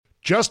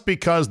Just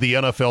because the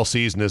NFL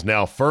season is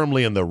now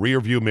firmly in the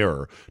rearview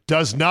mirror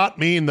does not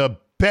mean the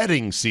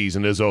betting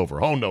season is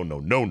over. Oh, no, no,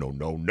 no, no,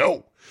 no,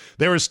 no.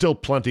 There is still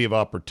plenty of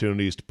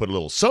opportunities to put a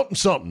little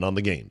something on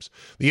the games.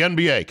 The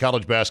NBA,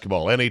 college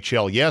basketball,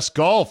 NHL, yes,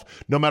 golf.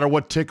 No matter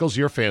what tickles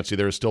your fancy,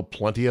 there is still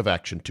plenty of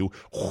action to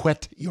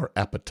whet your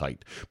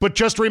appetite. But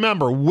just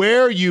remember,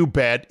 where you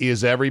bet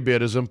is every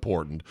bit as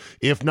important,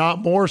 if not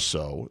more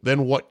so,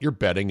 than what you're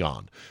betting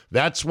on.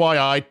 That's why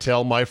I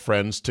tell my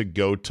friends to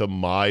go to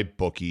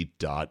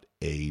mybookie.ag.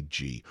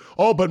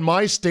 Oh, but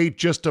my state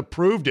just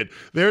approved it.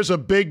 There's a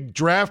big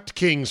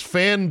DraftKings,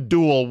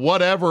 FanDuel,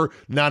 whatever.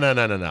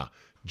 No.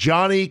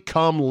 Johnny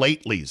come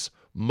latelys.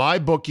 My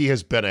bookie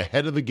has been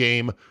ahead of the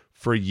game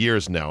for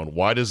years now. And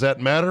why does that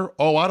matter?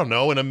 Oh, I don't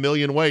know, in a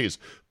million ways.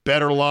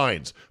 Better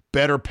lines,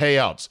 better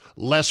payouts,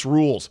 less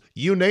rules,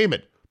 you name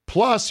it.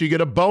 Plus, you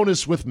get a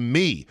bonus with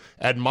me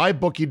at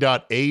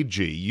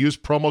mybookie.ag. Use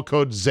promo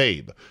code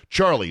ZABE,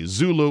 Charlie,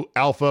 Zulu,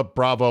 Alpha,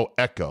 Bravo,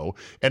 Echo,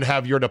 and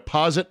have your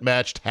deposit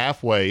matched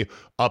halfway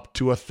up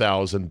to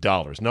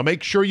 $1,000. Now,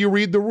 make sure you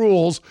read the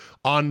rules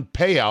on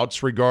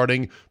payouts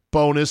regarding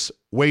bonus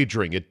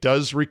wagering. It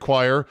does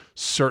require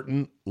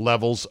certain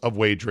levels of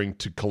wagering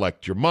to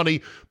collect your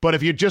money, but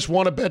if you just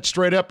want to bet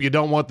straight up, you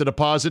don't want the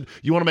deposit,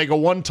 you want to make a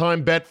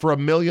one-time bet for $1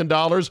 million,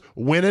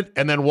 win it,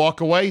 and then walk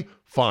away,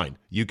 fine.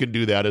 You can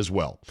do that as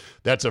well.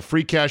 That's a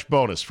free cash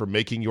bonus for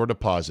making your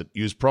deposit.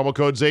 Use promo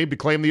code ZABE to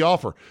claim the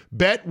offer.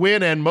 Bet,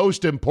 win, and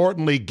most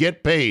importantly,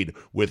 get paid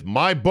with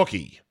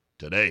MyBookie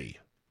today.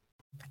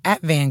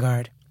 At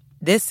Vanguard,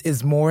 this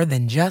is more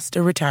than just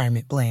a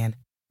retirement plan.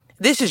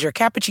 This is your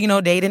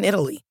cappuccino date in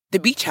Italy, the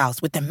beach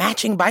house with the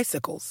matching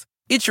bicycles.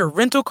 It's your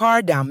rental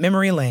car down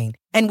memory lane,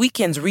 and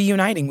weekends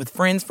reuniting with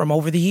friends from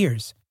over the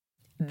years.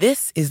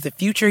 This is the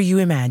future you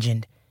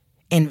imagined,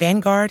 and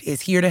Vanguard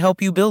is here to help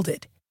you build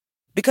it.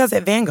 Because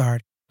at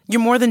Vanguard,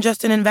 you're more than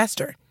just an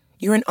investor.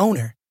 You're an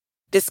owner.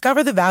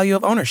 Discover the value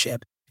of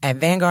ownership at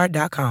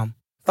Vanguard.com.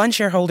 Fund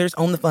shareholders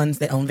own the funds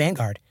that own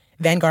Vanguard.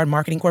 Vanguard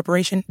Marketing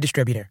Corporation,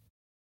 distributor.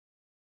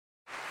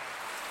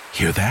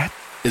 Hear that?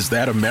 Is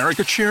that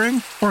America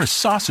cheering or a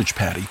sausage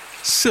patty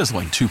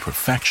sizzling to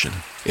perfection?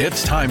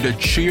 It's time to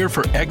cheer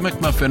for Egg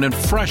McMuffin and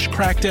fresh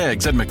cracked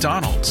eggs at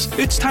McDonald's.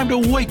 It's time to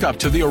wake up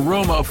to the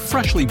aroma of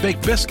freshly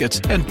baked biscuits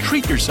and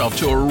treat yourself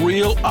to a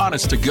real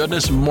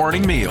honest-to-goodness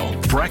morning meal.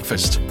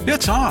 Breakfast,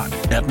 it's on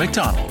at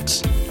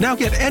McDonald's. Now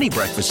get any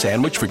breakfast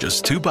sandwich for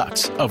just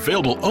 $2.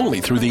 Available only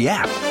through the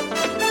app.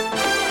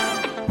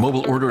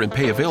 Mobile order and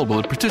pay available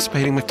at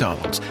participating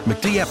McDonald's.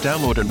 McD app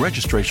download and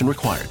registration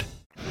required.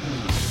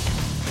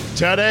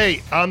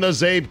 Today on the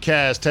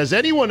Zabecast, has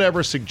anyone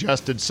ever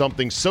suggested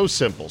something so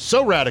simple,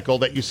 so radical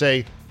that you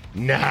say,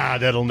 nah,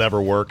 that'll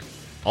never work?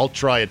 I'll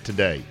try it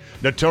today.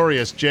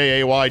 Notorious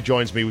J.A.Y.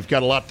 joins me. We've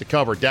got a lot to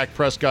cover. Dak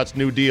Prescott's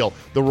new deal,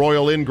 the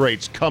Royal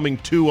Ingrates coming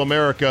to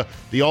America,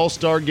 the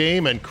All-Star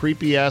Game, and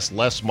creepy-ass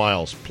Les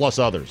Miles, plus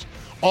others.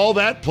 All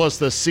that plus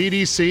the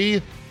CDC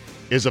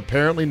is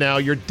apparently now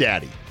your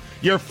daddy.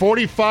 Your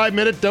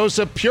 45-minute dose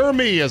of Pure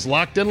Me is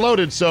locked and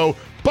loaded, so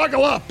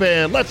buckle up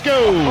and let's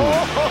go!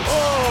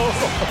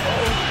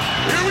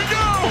 Here we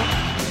go!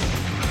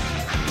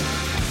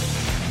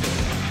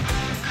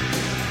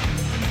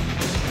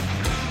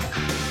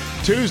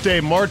 Tuesday,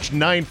 March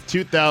 9th,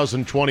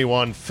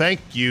 2021.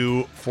 Thank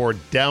you for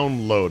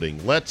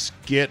downloading. Let's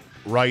get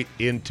right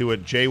into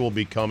it. Jay will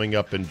be coming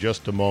up in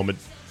just a moment.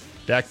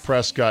 Dak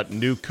Prescott,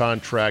 new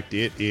contract.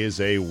 It is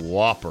a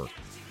whopper.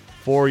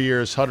 4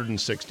 years,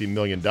 $160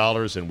 million,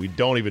 and we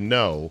don't even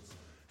know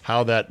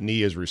how that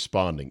knee is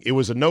responding. It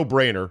was a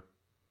no-brainer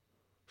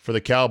for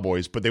the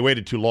Cowboys, but they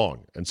waited too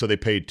long, and so they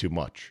paid too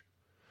much.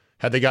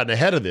 Had they gotten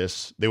ahead of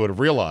this, they would have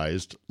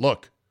realized,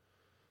 look,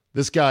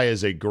 this guy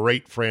is a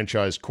great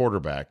franchise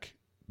quarterback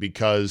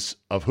because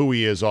of who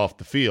he is off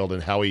the field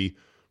and how he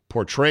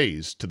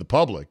portrays to the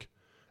public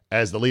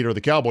as the leader of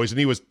the Cowboys, and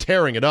he was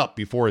tearing it up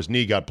before his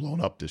knee got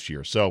blown up this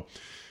year. So,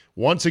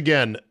 once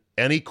again,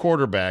 any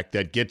quarterback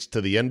that gets to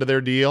the end of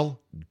their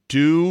deal,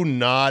 do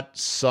not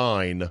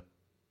sign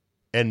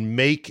and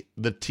make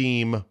the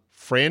team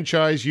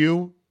franchise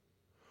you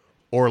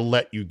or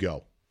let you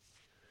go.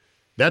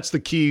 That's the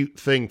key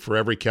thing for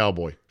every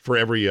Cowboy, for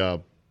every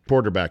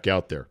quarterback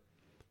out there.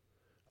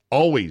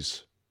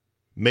 Always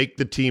make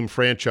the team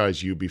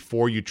franchise you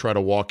before you try to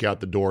walk out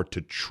the door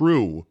to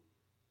true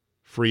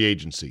free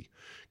agency.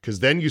 Because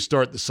then you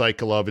start the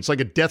cycle of, it's like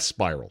a death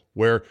spiral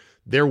where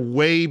they're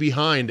way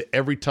behind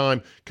every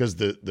time because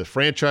the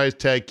franchise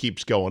tag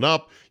keeps going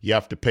up. You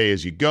have to pay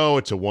as you go.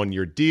 It's a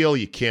one-year deal.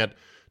 You can't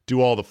do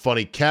all the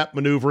funny cap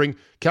maneuvering.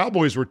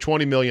 Cowboys were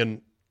 $20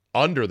 million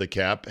under the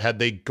cap. Had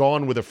they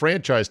gone with a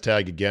franchise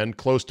tag again,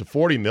 close to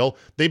 $40 million,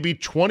 they'd be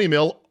 $20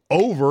 million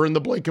over in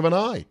the blink of an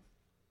eye.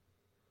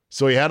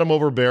 So he had him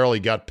over barrel. He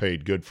got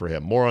paid. Good for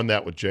him. More on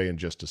that with Jay in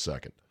just a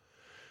second.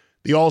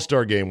 The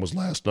All-Star Game was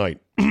last night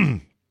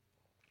in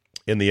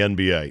the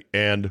NBA,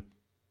 and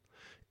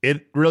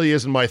it really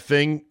isn't my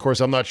thing. Of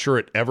course, I'm not sure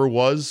it ever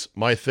was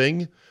my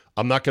thing.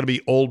 I'm not going to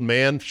be old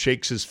man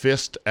shakes his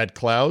fist at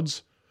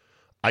clouds.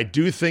 I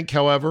do think,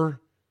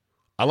 however,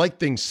 I like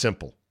things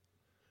simple,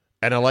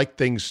 and I like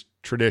things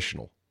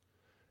traditional.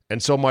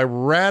 And so my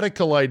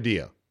radical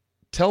idea,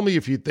 tell me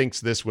if you think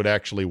this would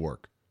actually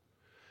work.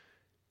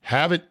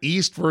 Have it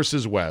East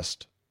versus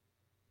West,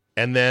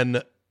 and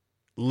then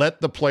let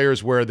the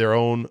players wear their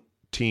own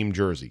team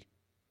jersey.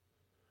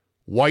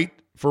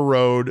 White for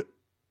road,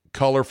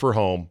 color for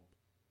home,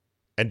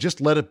 and just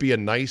let it be a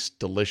nice,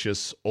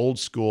 delicious,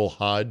 old-school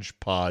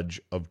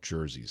hodgepodge of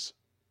jerseys.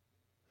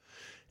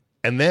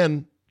 And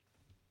then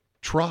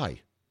try.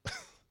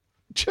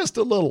 Just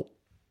a little.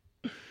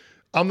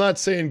 I'm not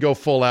saying go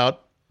full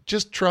out.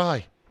 Just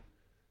try.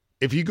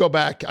 If you go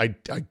back, I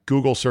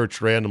Google searched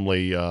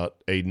randomly a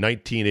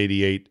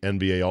 1988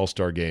 NBA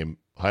All-Star Game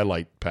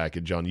highlight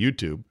package on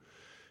YouTube.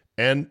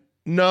 And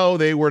no,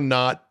 they were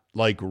not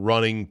like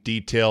running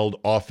detailed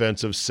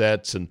offensive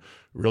sets and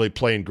really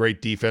playing great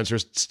defense.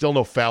 There's still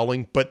no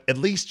fouling, but at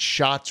least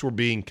shots were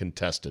being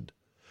contested.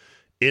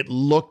 It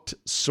looked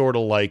sort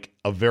of like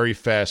a very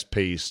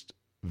fast-paced,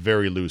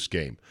 very loose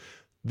game.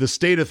 The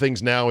state of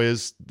things now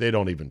is they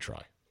don't even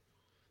try.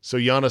 So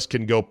Giannis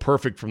can go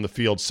perfect from the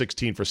field,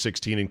 16 for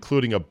 16,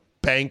 including a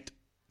banked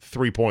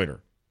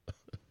three-pointer.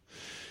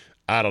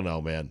 I don't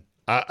know, man.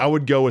 I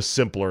would go with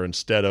simpler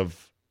instead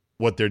of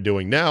what they're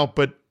doing now,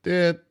 but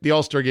the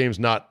All-Star Game's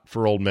not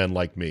for old men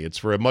like me. It's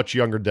for a much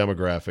younger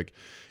demographic,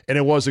 and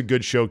it was a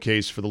good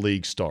showcase for the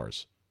league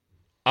stars.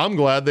 I'm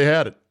glad they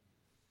had it.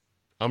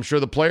 I'm sure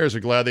the players are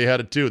glad they had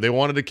it too. They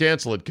wanted to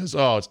cancel it because,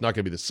 it's not going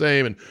to be the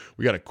same, and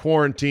we got a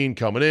quarantine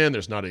coming in.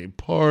 There's not any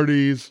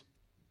parties.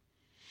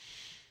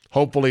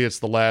 Hopefully it's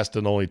the last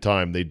and only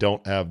time they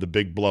don't have the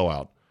big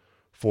blowout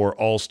for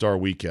All-Star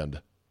Weekend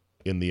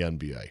in the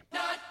NBA.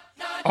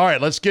 All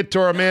right, let's get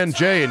to our man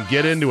Jay and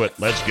get into it.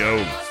 Let's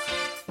go.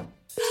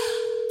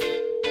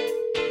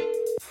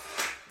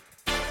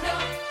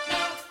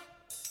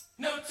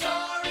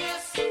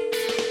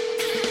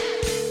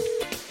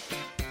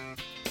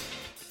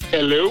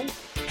 Hello.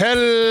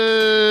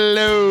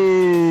 Hello.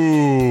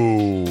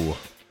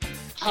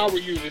 How are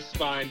you this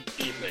fine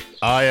evening?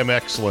 I am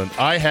excellent.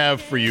 I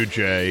have for you,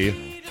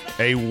 Jay,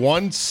 a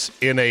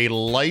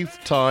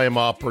once-in-a-lifetime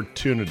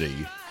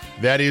opportunity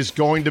that is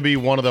going to be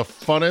one of the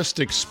funnest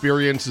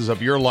experiences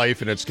of your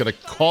life, and it's going to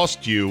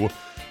cost you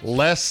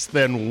less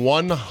than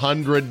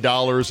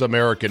 $100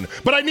 American.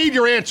 But I need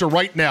your answer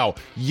right now.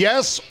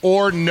 Yes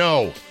or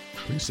no?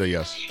 Please say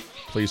yes.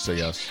 Please say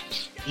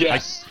yes.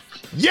 Yes.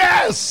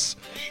 Yes!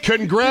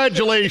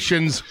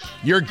 Congratulations.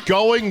 You're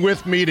going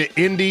with me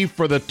to Indy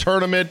for the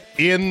tournament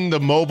in the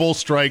Mobile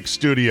Strike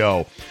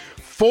studio.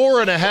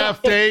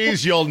 4.5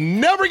 days you'll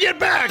never get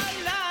back.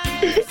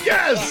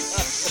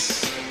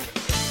 Yes!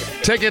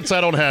 Tickets I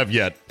don't have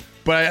yet,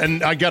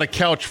 and I got a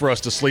couch for us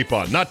to sleep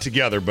on. Not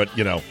together, but,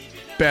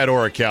 bed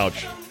or a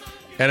couch.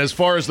 And as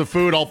far as the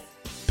food, I'll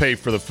pay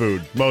for the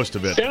food, most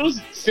of it.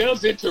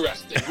 Sounds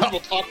interesting. We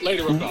will talk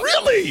later about it.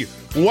 Really?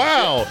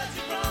 Wow.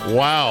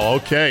 Wow,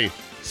 okay.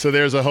 So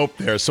there's a hope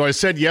there. So I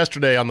said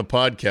yesterday on the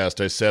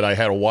podcast, I said I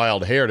had a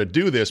wild hair to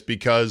do this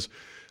because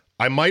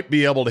I might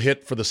be able to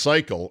hit for the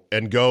cycle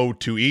and go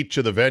to each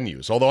of the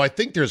venues. Although I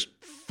think there's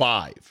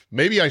 5.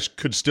 Maybe I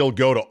could still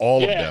go to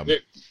all of them.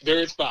 There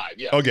is 5,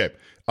 yeah. Okay.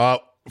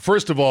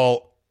 First of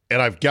all,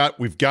 and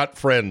we've got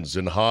friends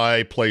in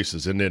high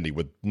places in Indy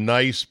with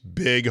nice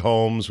big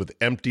homes with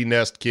empty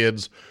nest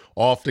kids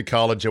off to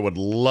college that would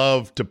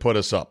love to put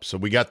us up. So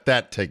we got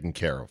that taken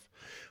care of.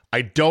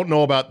 I don't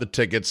know about the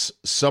tickets.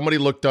 Somebody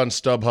looked on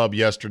StubHub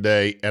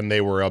yesterday, and they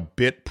were a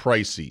bit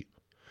pricey.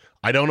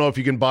 I don't know if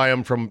you can buy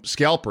them from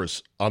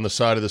scalpers on the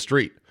side of the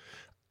street.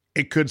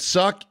 It could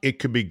suck. It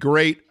could be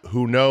great.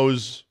 Who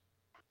knows?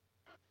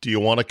 Do you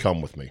want to come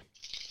with me?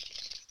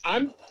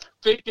 I'm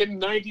thinking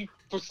 90%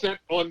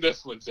 on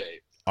this one,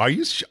 Dave. Are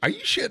you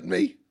shitting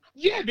me?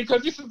 Yeah,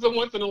 because this is a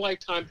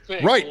once-in-a-lifetime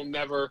thing. Right. It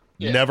will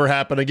never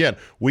happen again.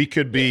 We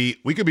could have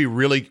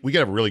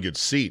really good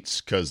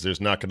seats because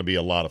there's not going to be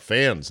a lot of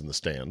fans in the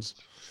stands.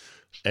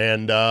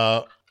 And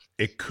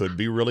it could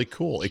be really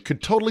cool. It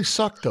could totally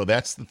suck, though.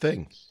 That's the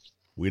thing.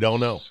 We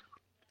don't know.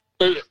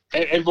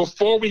 And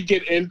before we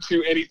get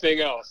into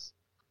anything else,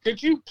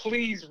 could you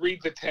please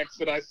read the text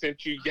that I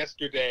sent you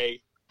yesterday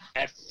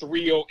at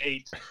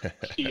 3:08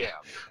 p.m.?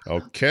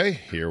 Okay,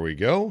 here we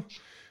go.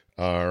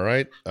 All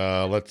right,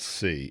 let's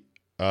see.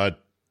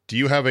 Do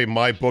you have a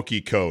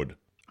MyBookie code?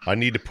 I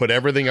need to put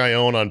everything I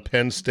own on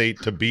Penn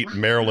State to beat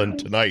Maryland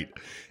tonight.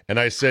 And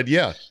I said,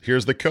 yeah,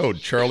 here's the code.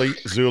 Charlie,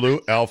 Zulu,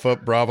 Alpha,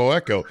 Bravo,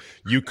 Echo.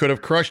 You could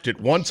have crushed it.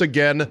 Once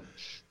again,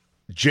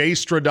 Jay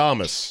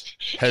Stradamus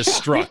has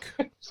struck.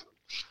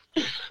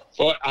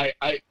 Well,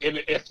 and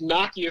if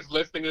Naki is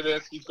listening to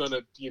this, he's going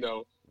to,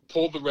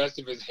 pull the rest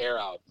of his hair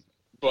out.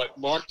 But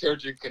Mark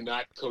Turgeon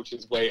cannot coach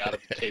his way out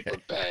of the paper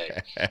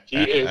bag.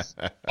 He is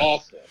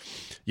awful.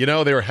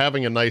 They were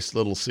having a nice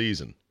little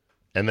season,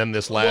 and then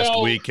this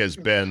last week has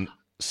been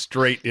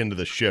straight into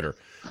the shitter.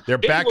 They're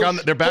back on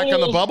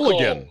the bubble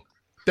again.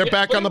 They're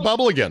back on the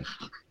bubble again.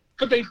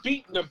 But they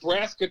beat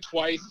Nebraska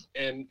twice,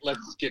 and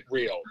let's get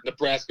real,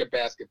 Nebraska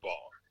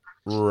basketball.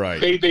 Right.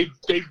 They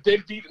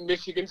did beat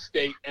Michigan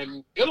State,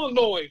 and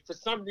Illinois for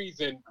some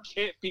reason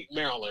can't beat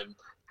Maryland,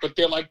 but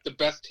they're like the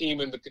best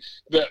team in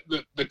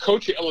the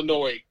coach of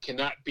Illinois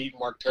cannot beat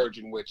Mark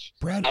Turgeon, which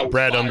Brad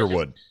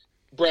Underwood.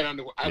 Brad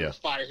Underwood. I would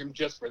fire him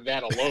just for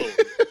that alone.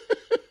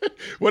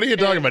 What are you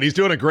talking about? He's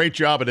doing a great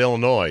job at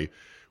Illinois,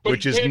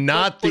 which is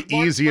not the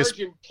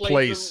easiest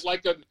place.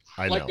 Like a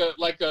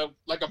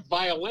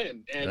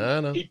violin,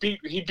 and he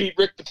beat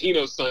Rick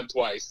Pitino's son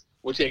twice,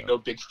 which ain't no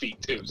big feat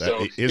too.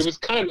 So it was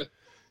kind of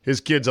his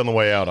kid's on the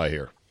way out. I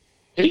hear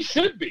he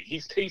should be.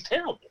 He's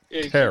terrible.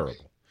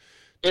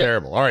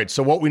 Terrible. All right.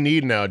 So what we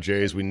need now,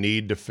 Jay, is we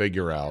need to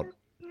figure out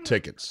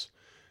tickets.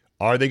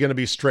 Are they going to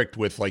be strict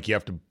with, like, you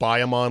have to buy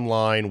them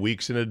online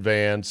weeks in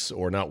advance,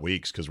 or not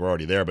weeks because we're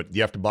already there, but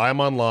you have to buy them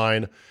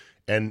online?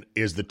 And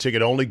is the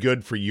ticket only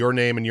good for your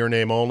name and your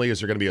name only? Is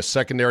there going to be a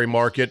secondary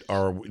market,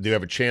 or do you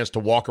have a chance to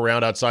walk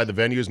around outside the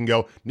venues and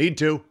go, need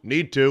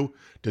to?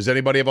 Does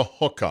anybody have a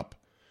hookup?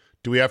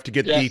 Do we have to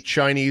get the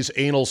Chinese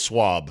anal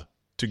swab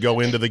to go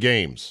into the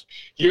games?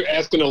 You're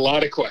asking a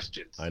lot of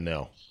questions. I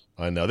know.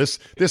 This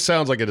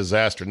sounds like a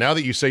disaster. Now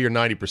that you say you're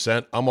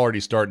 90%, I'm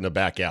already starting to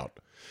back out.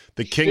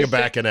 The king of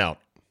backing out.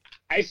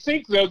 I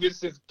think, though,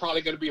 this is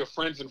probably going to be a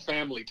friends and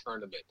family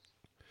tournament.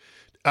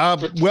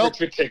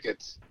 For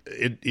tickets.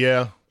 I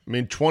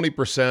mean,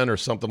 20% or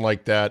something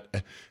like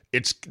that.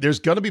 There's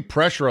going to be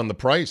pressure on the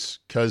price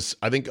because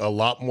I think a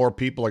lot more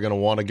people are going to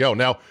want to go.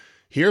 Now,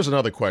 here's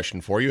another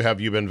question for you.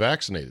 Have you been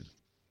vaccinated?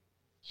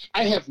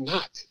 I have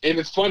not. And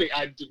it's funny.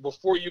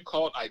 Before you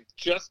called, I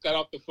just got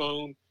off the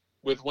phone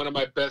with one of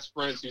my best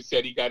friends who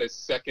said he got his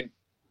second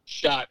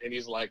shot, and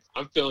he's like,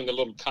 I'm feeling a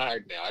little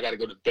tired now. I got to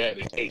go to bed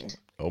at 8.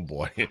 Oh,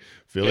 boy.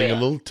 Feeling a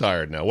little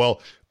tired now.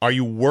 Well, are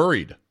you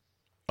worried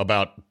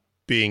about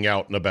being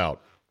out and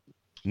about,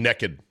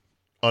 naked,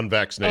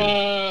 unvaccinated?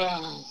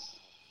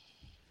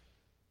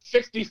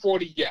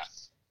 60-40,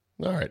 yes.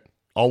 All right.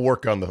 I'll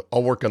work on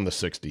the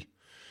 60.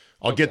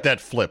 I'll get that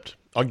flipped.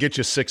 I'll get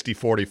you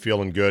 60-40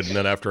 feeling good, and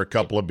then after a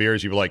couple of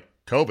beers, you'll be like,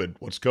 COVID?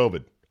 What's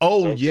COVID?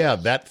 Oh, yeah,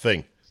 that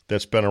thing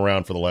that's been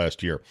around for the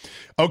last year.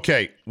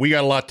 Okay, we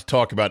got a lot to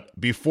talk about.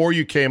 Before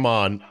you came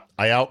on,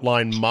 I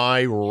outlined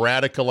my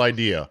radical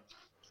idea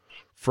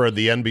for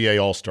the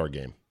NBA All-Star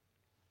Game.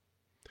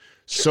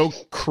 So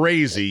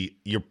crazy,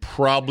 you're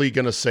probably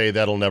going to say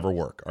that'll never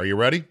work. Are you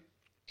ready?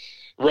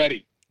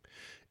 Ready.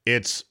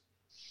 It's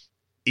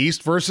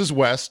East versus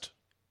West,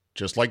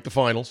 just like the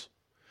finals.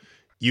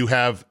 You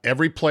have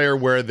every player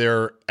wear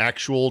their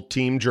actual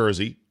team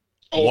jersey.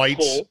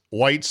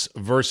 Whites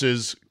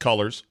versus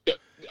colors.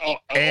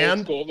 And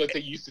old school, they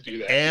used to do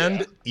that.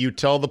 And you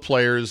tell the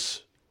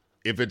players,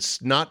 if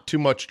it's not too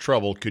much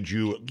trouble, could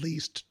you at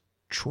least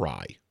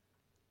try?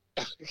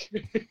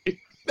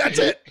 That's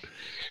it.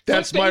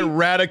 That's my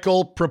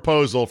radical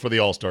proposal for the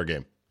All-Star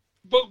Game.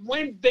 But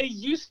when they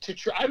used to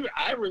try,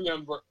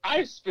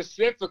 I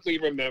specifically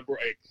remember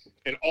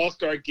an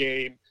All-Star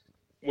game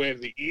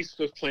when the East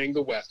was playing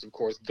the West, of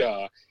course,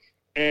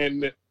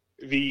 and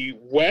the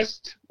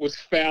West was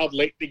fouled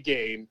late in the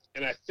game,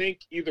 and I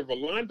think either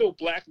Rolando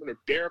Blackman or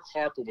Derek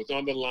Harper was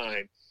on the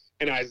line,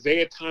 and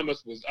Isaiah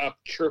Thomas was up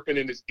chirping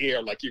in his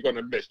ear like, you're going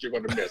to miss.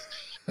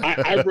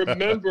 I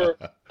remember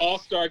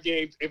All-Star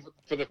games.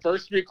 For the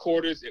first 3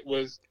 quarters, it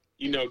was,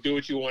 do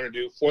what you want to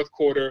do. Fourth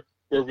quarter,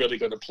 we're really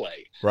going to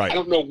play. Right. I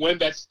don't know when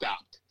that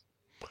stopped.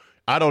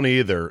 I don't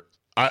either.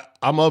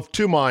 I'm of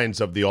two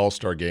minds of the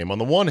All-Star game. On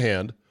the one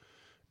hand,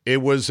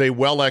 it was a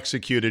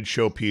well-executed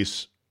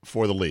showpiece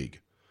for the league.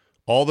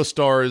 All the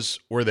stars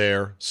were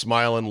there,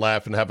 smiling,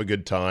 laughing, have a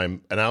good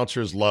time.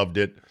 Announcers loved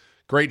it.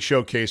 Great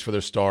showcase for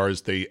their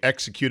stars. They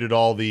executed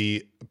all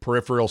the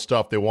peripheral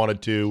stuff they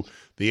wanted to,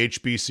 the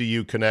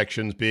HBCU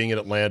connections, being in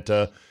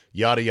Atlanta,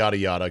 yada, yada,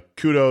 yada.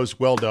 Kudos,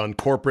 well done.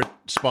 Corporate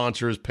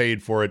sponsors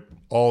paid for it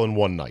all in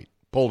one night.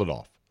 Pulled it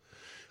off.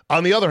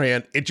 On the other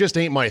hand, it just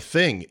ain't my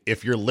thing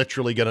if you're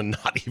literally going to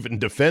not even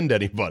defend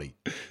anybody.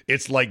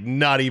 It's like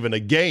not even a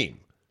game.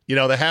 The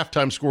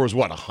halftime score was,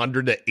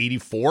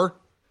 100-84?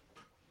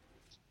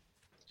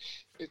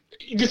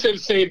 You can say the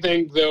same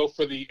thing, though,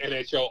 for the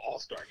NHL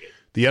All-Star Game.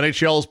 The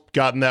NHL's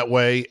gotten that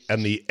way,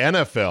 and the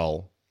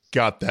NFL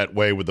got that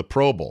way with the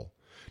Pro Bowl.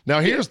 Now,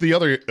 here's the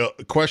other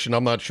question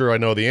I'm not sure I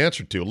know the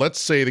answer to. Let's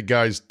say the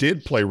guys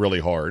did play really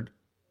hard.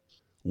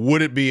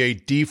 Would it be a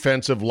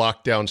defensive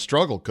lockdown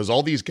struggle? Because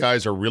all these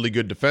guys are really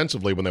good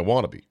defensively when they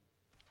want to be.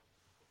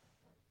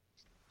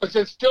 But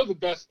they're still the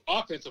best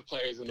offensive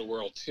players in the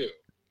world, too.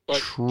 But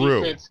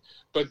true.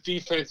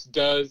 Defense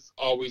does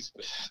always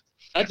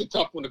 – that's a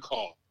tough one to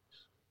call.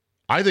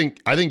 I think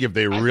if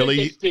they really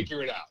they'd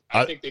figure it out.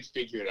 I think they'd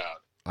figure it out.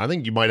 I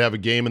think you might have a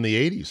game in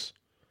the 80s.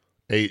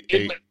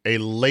 A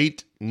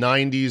late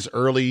 90s,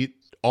 early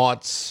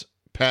aughts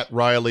Pat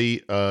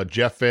Riley,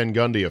 Jeff Van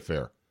Gundy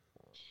affair.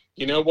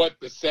 You know what?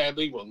 But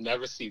sadly, we'll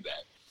never see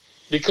that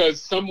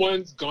because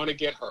someone's going to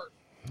get hurt.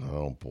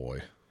 Oh,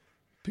 boy.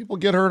 People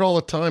get hurt all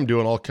the time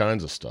doing all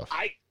kinds of stuff.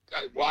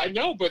 I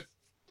know, but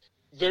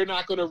they're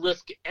not going to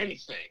risk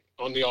anything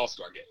on the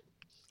All-Star game.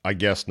 I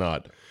guess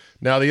not.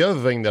 Now, the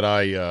other thing that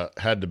I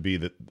had to be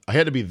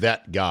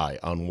that guy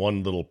on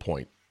one little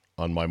point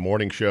on my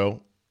morning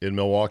show in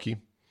Milwaukee.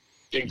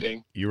 Ding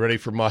ding. You ready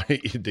for my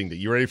ding ding?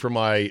 You ready for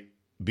my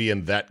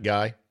being that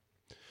guy?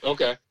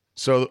 Okay.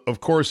 So,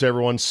 of course,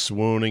 everyone's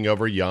swooning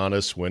over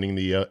Giannis winning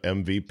the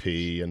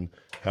MVP and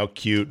how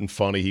cute and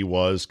funny he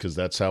was, because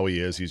that's how he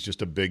is. He's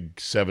just a big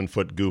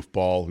 7-foot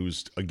goofball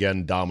who's,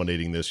 again,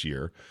 dominating this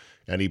year.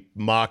 And he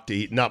mimicked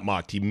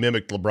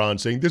LeBron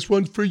saying, "This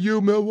one's for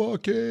you,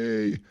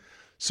 Milwaukee."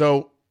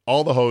 So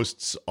all the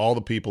hosts, all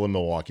the people in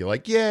Milwaukee are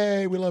like,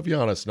 "Yay, we love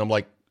Giannis." And I'm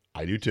like,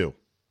 I do too.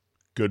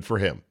 Good for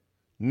him.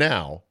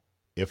 Now,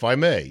 if I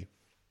may,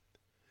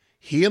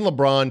 he and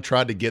LeBron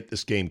tried to get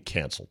this game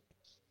canceled.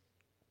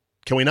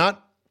 Can we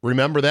not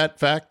remember that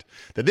fact?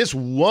 That this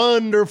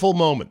wonderful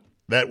moment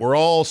that we're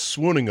all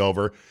swooning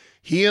over,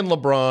 he and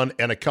LeBron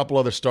and a couple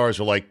other stars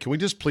are like, "Can we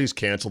just please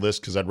cancel this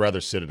because I'd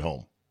rather sit at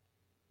home?"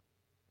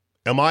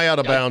 Am I out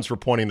of bounds for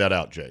pointing that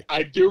out, Jay?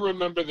 I do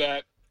remember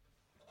that,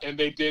 and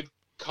they did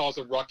cause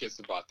a ruckus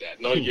about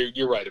that. No,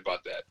 you're right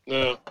about that.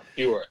 No,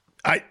 you were.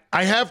 I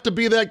have to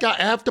be that guy.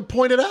 I have to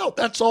point it out.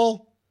 That's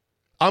all.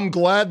 I'm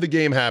glad the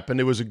game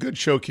happened. It was a good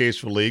showcase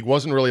for the league.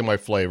 Wasn't really my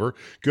flavor.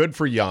 Good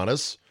for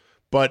Giannis.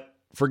 But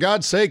for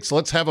God's sakes,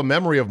 let's have a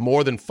memory of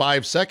more than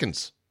 5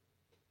 seconds.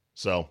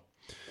 So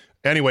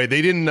anyway,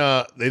 they didn't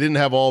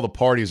have all the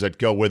parties that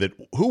go with it.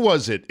 Who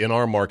was it in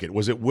our market?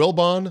 Was it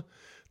Wilbon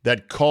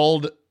that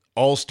called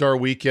All-Star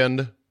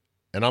Weekend?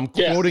 And I'm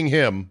quoting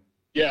him.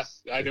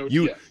 Yes, I know.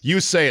 You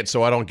say it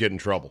so I don't get in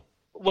trouble.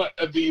 What,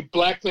 the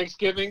Black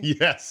Thanksgiving?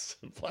 Yes,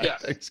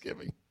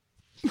 Thanksgiving.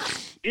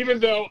 Even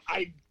though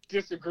I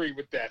disagree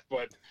with that,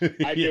 but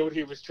I knew what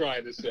he was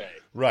trying to say.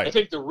 Right. I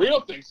think the real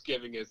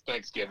Thanksgiving is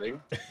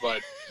Thanksgiving,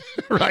 but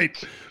right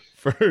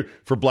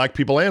for black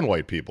people and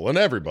white people and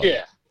everybody.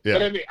 Yeah.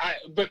 But I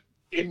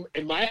mean,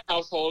 in my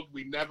household,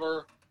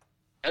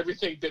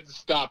 everything didn't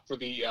stop for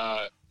the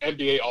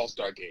NBA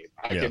All-Star game.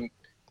 I can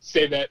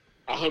say that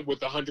with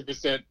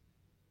 100%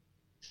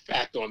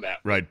 fact on that.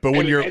 Right, but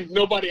and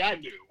nobody I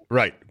knew.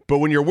 Right, but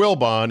when you're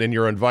Wilbon and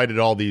you're invited to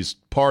all these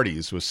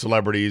parties with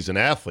celebrities and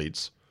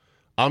athletes,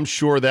 I'm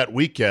sure that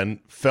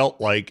weekend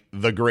felt like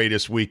the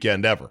greatest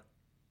weekend ever.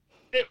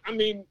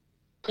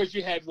 Because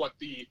you had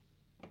the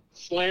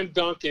slam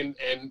dunk and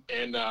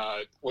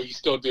you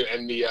still do,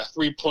 and the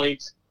 3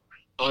 points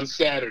on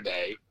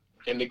Saturday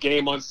and the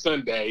game on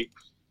Sunday.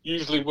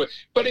 Usually,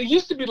 but it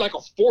used to be like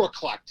a 4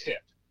 o'clock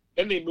tip.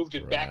 Then they moved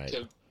it back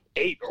to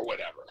 8 or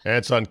whatever. And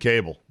it's on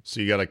cable,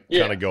 so you got to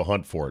kind of go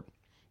hunt for it.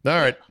 All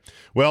right.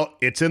 Well,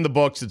 it's in the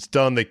books. It's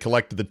done. They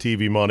collected the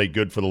TV money.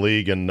 Good for the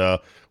league, and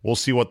we'll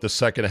see what the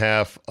second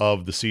half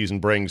of the season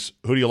brings.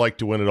 Who do you like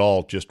to win it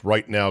all? Just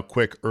right now,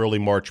 quick early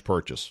March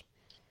purchase.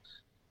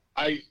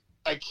 I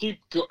keep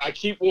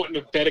wanting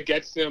to bet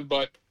against them,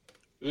 but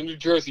the New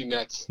Jersey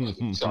Nets,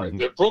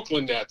 the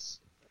Brooklyn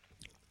Nets,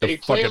 they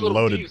play fucking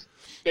loaded.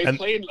 They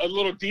play a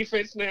little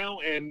defense now,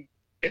 and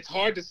it's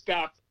hard to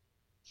stop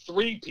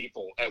 3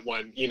 people at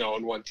one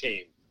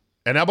team.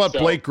 And how about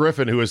Blake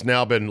Griffin, who has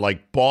now been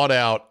bought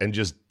out and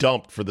just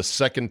dumped for the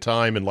second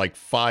time in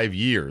 5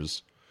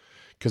 years?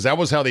 Because that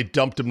was how they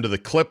dumped him to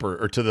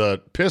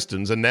the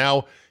Pistons, and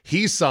now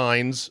he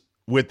signs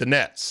with the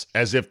Nets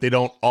as if they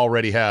don't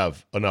already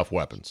have enough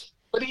weapons.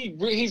 But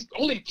he's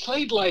only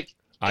played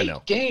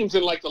 8 games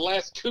in the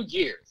last 2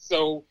 years.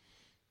 So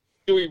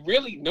do we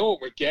really know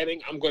what we're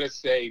getting? I'm going to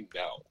say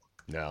no.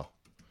 No.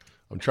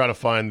 I'm trying to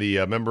find the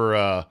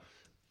remember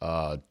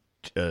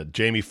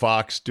Jamie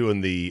Foxx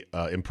doing the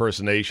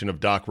impersonation of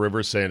Doc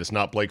Rivers saying it's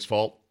not Blake's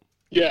fault?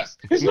 Yes,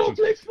 it's not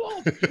Blake's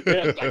fault.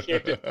 Yes,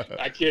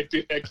 I can't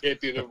do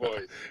the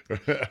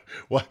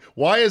voice.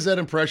 Why is that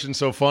impression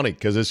so funny?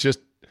 Because it's just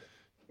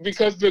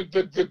because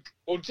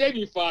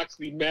Jamie Foxx,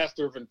 the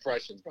master of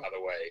impressions, by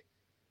the way,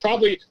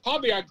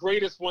 probably our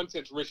greatest one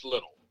since Rich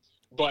Little.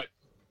 But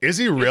is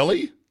he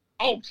really?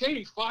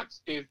 Jamie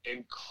Foxx is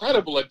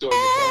incredible at doing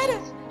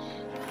impressions.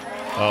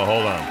 Oh,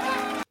 hold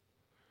on.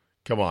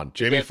 Come on.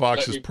 Jamie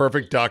Foxx's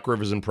perfect Doc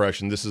Rivers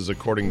impression. This is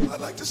according to...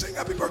 I'd like to sing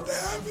happy birthday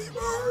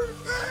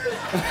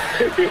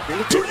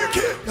to your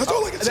kid. That's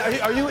all I can say.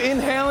 Are you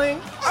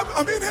inhaling?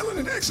 I'm inhaling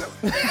and exhaling.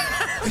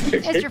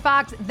 Mr.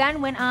 Fox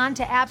then went on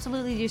to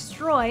absolutely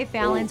destroy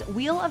Fallon's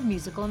Wheel of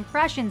Musical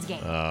Impressions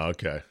game.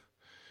 Okay.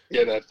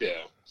 Yeah.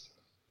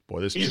 Boy,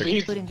 this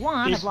including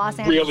one of Los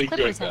Angeles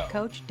Clippers head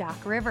coach Doc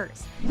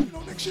Rivers.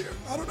 Next year,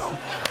 I don't know.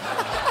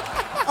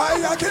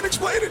 I can't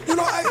explain it.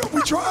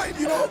 We tried.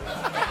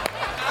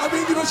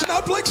 It's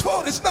not Blake's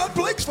fault. It's not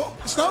Blake's fault.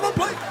 It's not on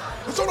Blake.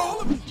 It's on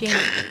all of them.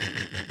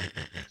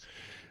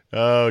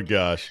 Oh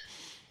gosh.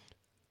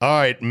 All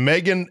right,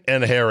 Meghan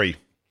and Harry.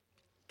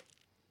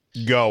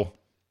 Go.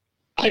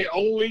 I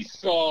only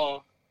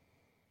saw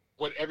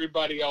what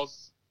everybody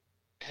else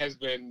has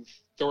been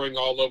throwing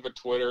all over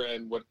Twitter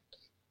and what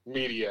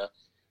media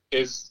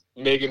is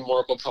Meghan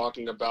Markle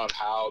talking about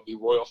how the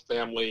royal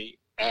family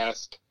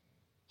asked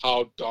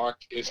how dark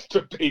is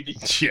the baby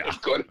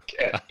going to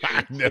get.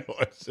 I know.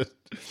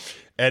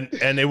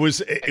 And it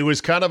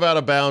was kind of out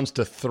of bounds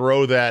to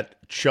throw that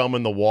chum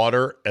in the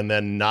water and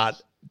then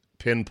not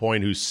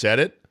pinpoint who said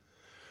it.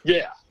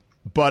 Yeah.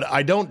 But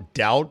I don't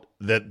doubt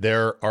that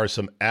there are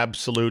some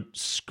absolute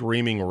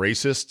screaming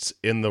racists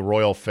in the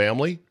royal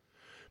family.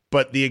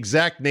 But the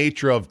exact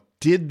nature of,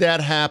 did that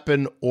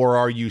happen or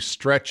are you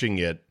stretching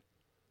it?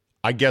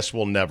 I guess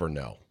we'll never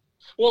know.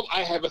 Well,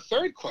 I have a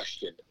third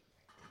question.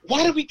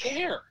 Why do we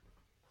care?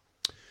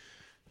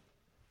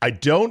 I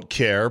don't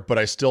care, but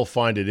I still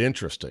find it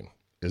interesting.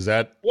 Is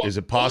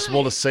it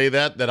possible to say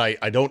that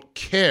I don't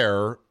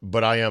care,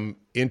 but I am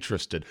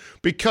interested?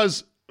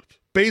 Because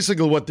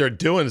basically what they're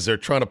doing is they're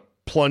trying to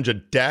plunge a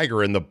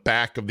dagger in the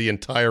back of the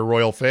entire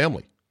royal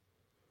family.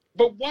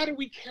 But why do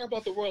we care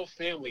about the royal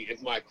family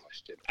is my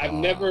question. I've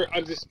never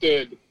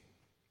understood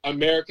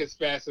America's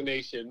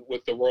fascination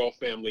with the royal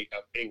family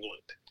of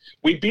England.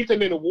 We beat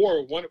them in a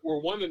war.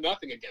 We're 1-0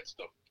 against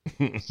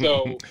them.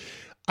 So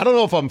I don't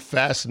know if I'm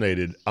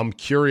fascinated. I'm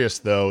curious,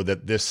 though,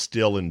 that this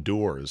still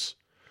endures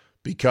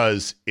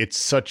because it's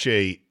such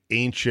a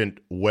ancient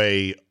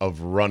way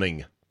of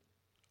running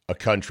a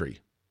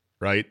country,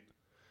 right?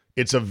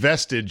 It's a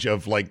vestige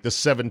of like the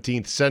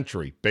 17th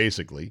century,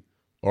 basically.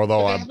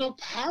 Although they have no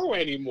power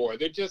anymore.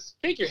 They're just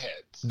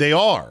figureheads. They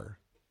are,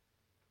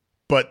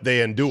 but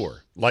they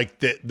endure. Like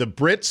the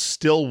Brits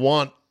still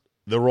want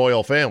the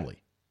royal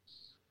family.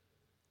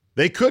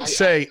 They could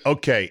say,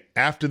 okay,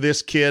 after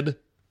this kid,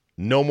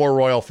 no more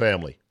royal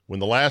family. When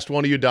the last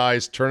one of you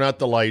dies, turn out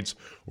the lights.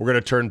 We're going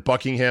to turn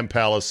Buckingham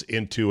Palace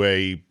into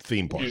a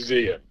theme park.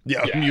 Museum.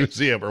 Yeah, a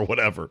museum or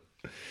whatever.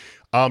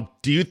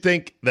 Do you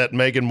think that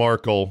Meghan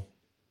Markle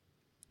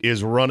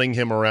is running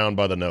him around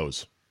by the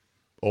nose?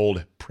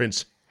 Old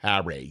Prince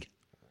Harry.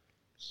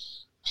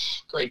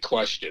 Great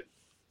question.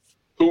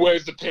 Who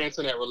wears the pants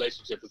in that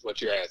relationship is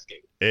what you're asking.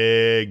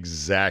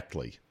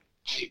 Exactly.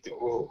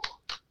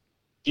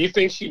 Do you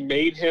think she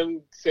made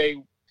him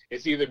say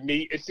it's either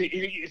me, it's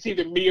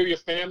either me or your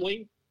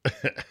family?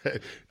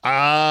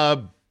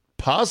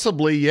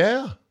 Possibly,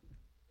 yeah.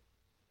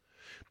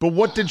 But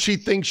what did she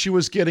think she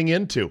was getting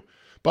into?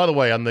 By the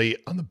way, on the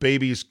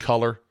baby's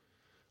color,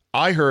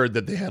 I heard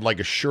that they had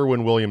like a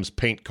Sherwin-Williams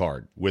paint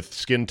card with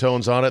skin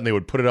tones on it, and they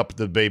would put it up to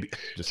the baby.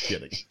 Just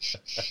kidding.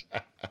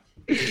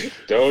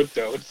 Don't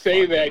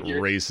say that.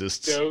 You're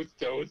racist.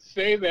 Don't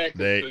say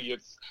that.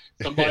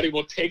 Somebody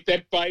will take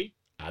that bite.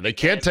 They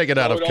can't take it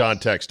out of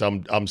context.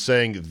 I'm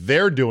saying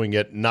they're doing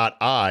it, not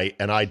I,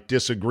 and I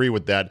disagree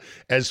with that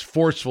as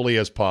forcefully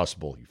as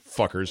possible, you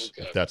fuckers,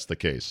 if that's the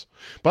case.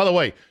 By the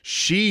way,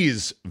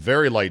 she's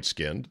very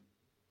light-skinned.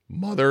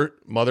 Mother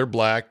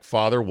black,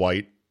 father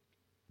white.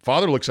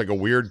 Father looks like a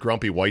weird,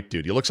 grumpy white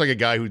dude. He looks like a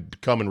guy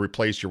who'd come and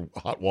replace your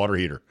hot water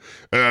heater.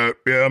 Yeah,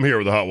 I'm here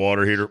with the hot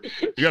water heater.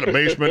 You got a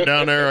basement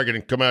down there? I can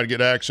come out and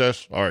get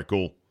access? All right,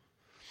 cool.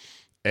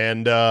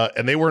 And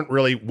they weren't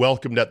really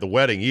welcomed at the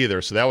wedding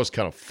either, so that was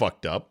kind of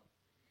fucked up.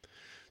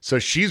 So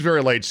she's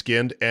very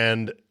light-skinned,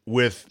 and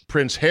with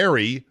Prince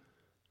Harry,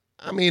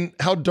 I mean,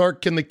 how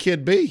dark can the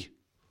kid be?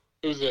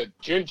 It was a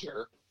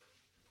ginger.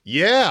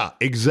 Yeah,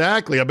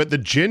 exactly. I bet the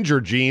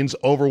ginger genes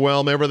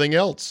overwhelm everything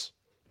else.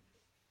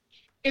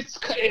 It's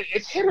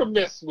hit or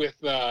miss with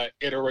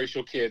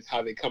interracial kids,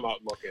 how they come out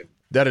looking.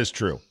 That is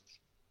true.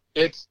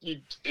 It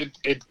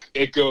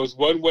goes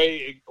one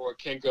way or it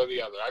can go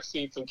the other. I've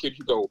seen some kids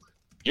who go,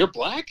 "You're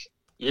black?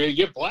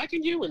 You're black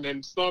in you?" And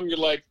then some you're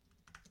like,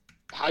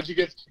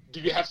 do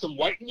you have some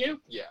white in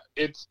you? Yeah,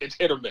 it's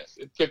hit or miss.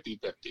 It's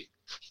 50-50.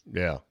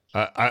 Yeah.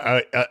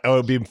 It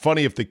would be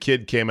funny if the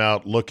kid came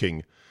out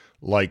looking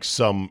like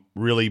some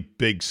really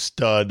big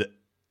stud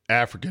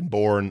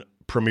African-born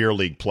Premier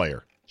League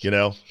player, you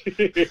know?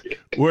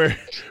 where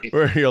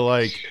you're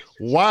like,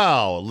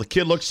 wow, the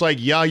kid looks like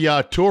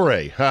Yaya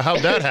Toure. How'd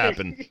that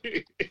happen?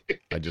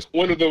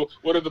 One of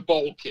the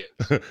bowl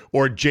kids.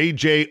 Or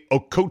JJ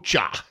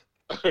Okocha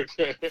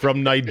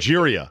from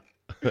Nigeria.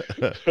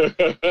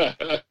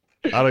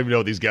 I don't even know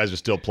if these guys are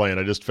still playing.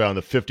 I just found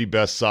the 50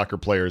 best soccer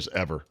players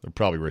ever. They're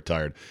probably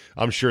retired.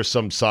 I'm sure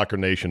some Soccer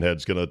Nation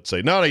head's going to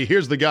say, no,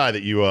 here's the guy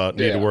that you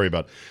need to worry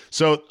about.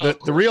 So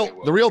the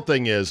real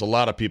thing is a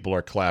lot of people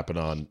are clapping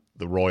on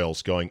the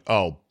Royals going,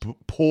 oh,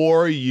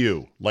 poor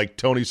you. Like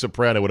Tony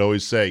Soprano would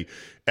always say,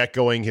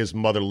 echoing his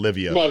mother,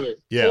 Livia.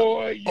 Yeah.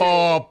 Poor you.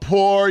 Oh,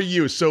 poor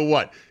you. So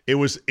what? It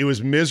was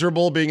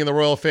miserable being in the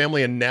royal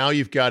family, and now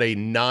you've got a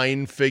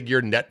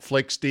 9-figure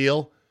Netflix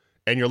deal,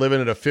 and you're living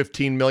in a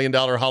 $15 million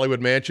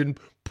Hollywood mansion.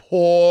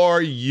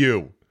 Poor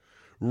you.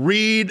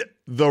 Read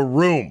the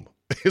room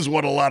is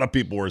what a lot of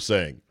people were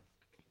saying.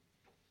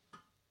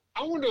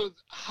 I wonder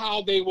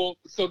how they will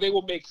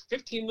make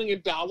 $15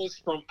 million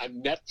from a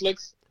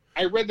Netflix.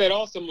 I read that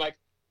also. I'm like,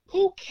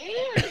 who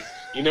cares?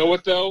 You know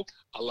what, though?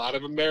 A lot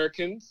of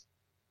Americans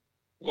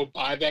will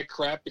buy that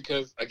crap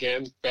because,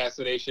 again,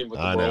 fascination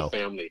with the royal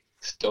family.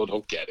 Still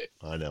don't get it.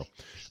 I know.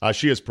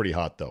 She is pretty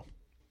hot, though.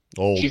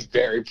 She's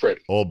very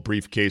pretty. Old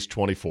briefcase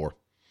 24.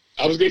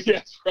 I was going to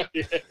guess, right?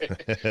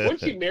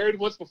 Wasn't she married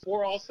once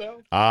before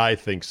also? I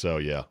think so,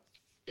 yeah.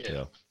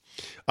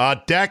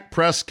 Dak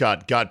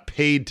Prescott got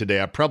paid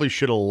today. I probably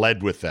should have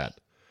led with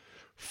that.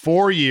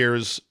 4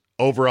 years,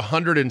 over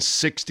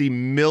 $160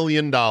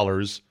 million,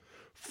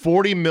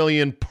 $40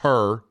 million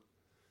per.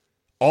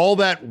 All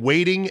that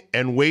waiting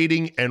and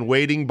waiting and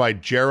waiting by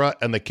Jera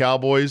and the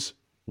Cowboys,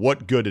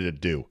 what good did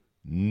it do?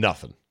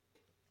 Nothing.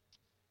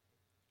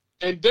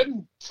 And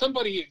then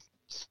somebody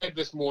said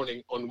this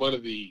morning on one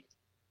of the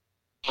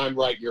I'm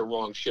Right, You're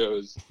Wrong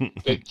shows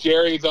that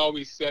Jerry's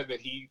always said that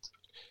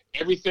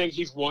everything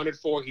he's wanted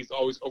for, he's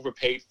always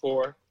overpaid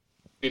for.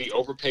 Did he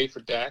overpay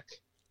for Dak?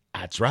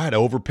 That's right.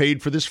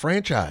 Overpaid for this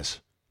franchise.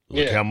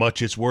 Look how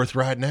much it's worth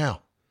right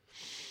now.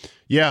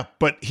 Yeah,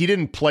 but he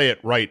didn't play it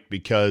right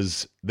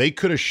because they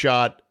could have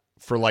shot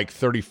for like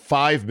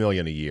 $35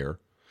 million a year.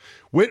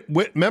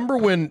 Remember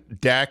when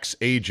Dak's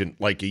agent,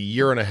 like a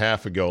year and a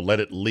half ago, let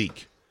it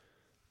leak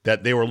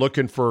that they were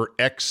looking for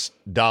X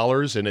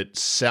dollars and it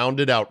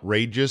sounded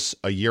outrageous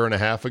a year and a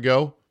half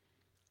ago?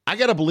 I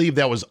got to believe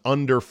that was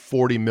under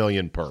 $40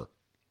 million per.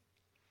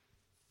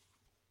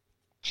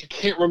 I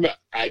can't remember.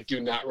 I do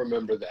not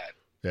remember that.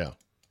 Yeah.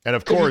 And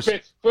of course,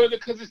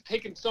 because it's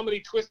taken so many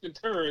twists and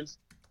turns,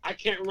 I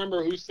can't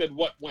remember who said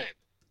what when,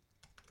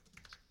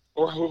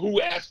 or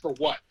who asked for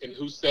what, and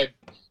who said,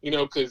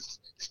 because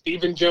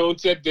Stephen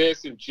Jones said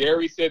this, and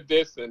Jerry said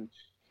this, and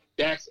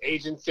Dak's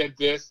agent said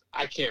this.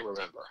 I can't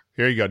remember.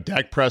 Here you go.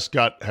 Dak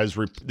Prescott has,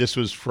 this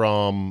was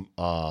from,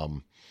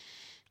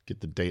 get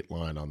the date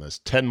line on this,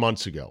 10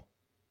 months ago.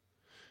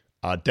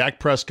 Dak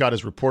Prescott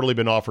has reportedly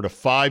been offered a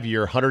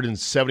 5-year,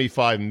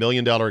 $175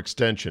 million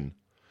extension,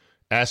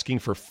 asking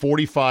for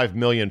 $45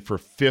 million for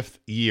 5th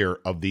year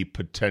of the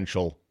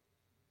potential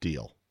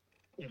deal.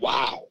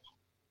 Wow.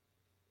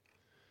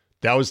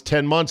 That was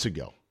 10 months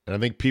ago. And I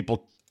think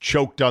people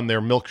choked on their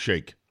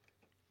milkshake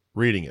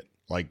reading it.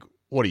 Like,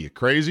 what are you,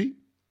 crazy?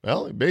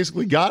 Well, he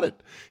basically got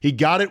it. He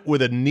got it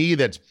with a knee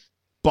that's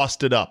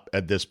busted up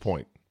at this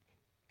point.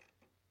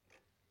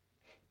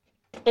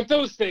 But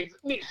those things,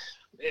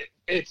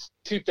 it's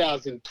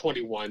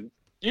 2021.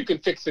 You can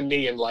fix a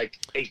knee in like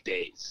 8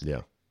 days. Yeah.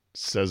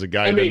 Says a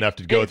guy who didn't have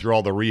to go through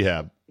all the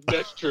rehab.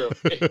 That's true.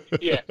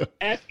 Yeah.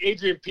 Ask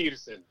Adrian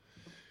Peterson.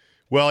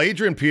 Well,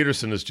 Adrian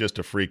Peterson is just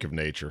a freak of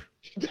nature.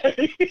 He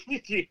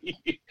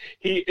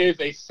is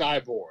a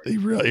cyborg. He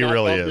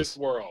really is. This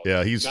world.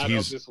 Yeah, he's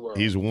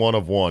one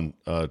of one,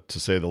 to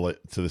say the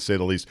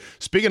least.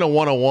 Speaking of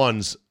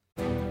 101s,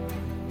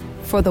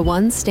 for the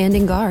ones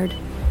standing guard,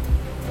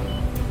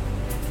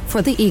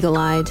 for the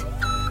eagle-eyed,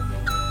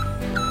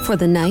 for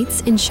the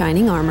knights in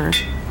shining armor,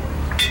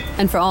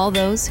 and for all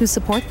those who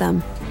support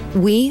them,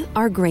 we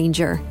are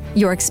Grainger,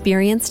 your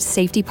experienced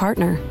safety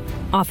partner,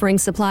 offering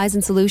supplies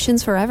and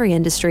solutions for every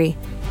industry,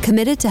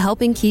 committed to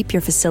helping keep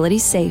your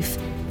facilities safe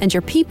and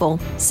your people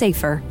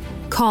safer.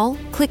 Call,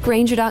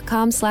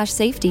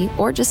 clickgrainger.com/safety,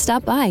 or just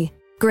stop by.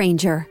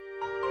 Grainger,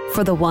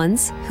 for the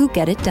ones who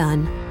get it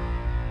done.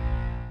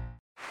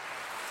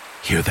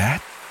 Hear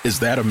that? Is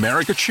that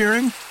America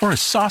cheering or a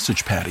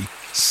sausage patty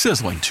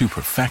sizzling to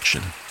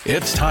perfection?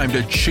 It's time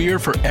to cheer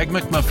for Egg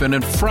McMuffin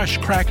and fresh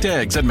cracked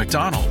eggs at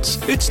McDonald's.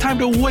 It's time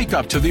to wake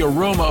up to the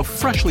aroma of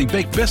freshly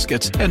baked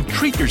biscuits and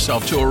treat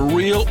yourself to a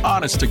real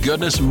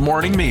honest-to-goodness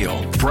morning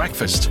meal.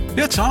 Breakfast,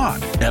 it's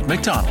on at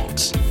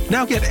McDonald's.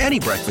 Now get any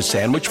breakfast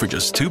sandwich for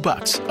just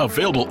 $2.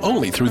 Available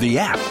only through the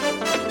app.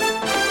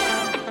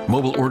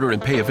 Mobile order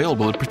and pay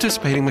available at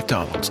participating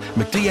McDonald's.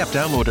 McD app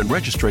download and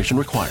registration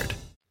required.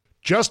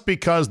 Just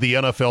because the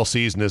NFL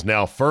season is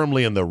now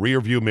firmly in the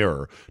rearview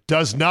mirror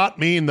does not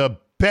mean the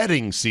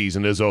betting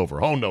season is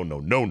over. Oh,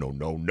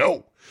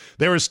 no.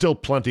 There is still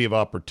plenty of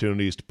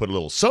opportunities to put a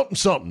little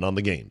something on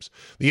the games.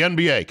 The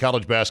NBA,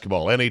 college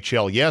basketball,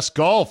 NHL, yes,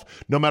 golf.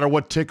 No matter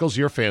what tickles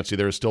your fancy,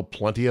 there is still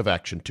plenty of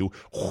action to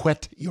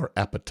whet your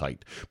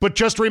appetite. But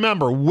just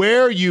remember,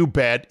 where you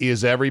bet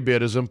is every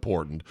bit as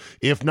important,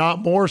 if not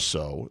more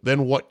so,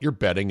 than what you're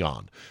betting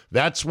on.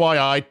 That's why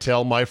I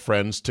tell my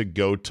friends to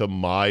go to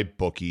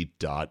mybookie.ag.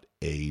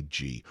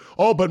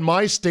 Oh, but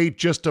my state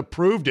just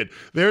approved it.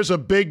 There's a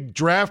big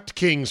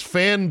DraftKings,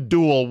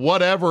 FanDuel,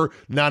 whatever.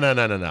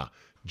 No.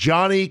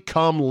 Johnny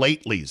come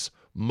latelys.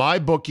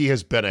 MyBookie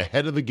has been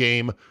ahead of the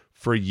game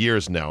for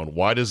years now. And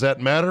why does that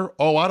matter?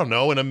 Oh, I don't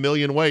know, in a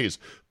million ways.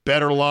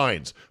 Better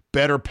lines,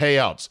 better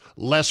payouts,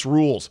 less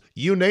rules,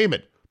 you name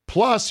it.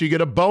 Plus, you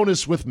get a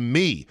bonus with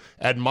me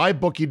at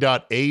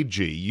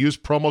mybookie.ag. Use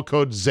promo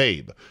code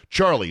ZABE,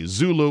 Charlie,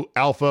 Zulu,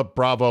 Alpha,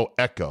 Bravo,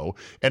 Echo,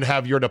 and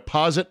have your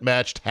deposit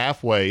matched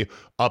halfway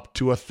up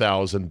to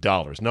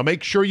 $1,000. Now,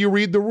 make sure you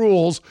read the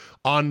rules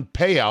on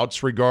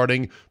payouts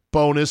regarding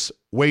bonus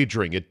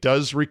wagering. It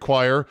does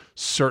require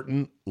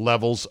certain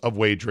levels of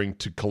wagering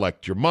to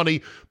collect your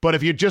money, but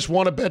if you just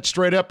want to bet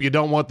straight up, you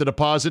don't want the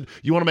deposit,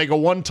 you want to make a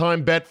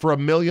one-time bet for $1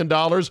 million,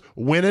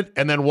 win it,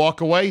 and then walk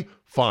away,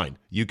 fine.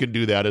 You can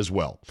do that as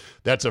well.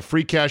 That's a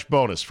free cash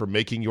bonus for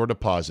making your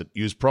deposit.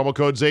 Use promo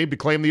code ZABE to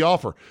claim the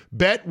offer.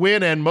 Bet,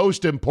 win, and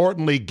most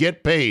importantly,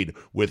 get paid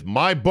with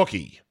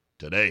MyBookie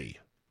today.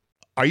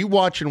 Are you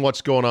watching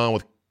what's going on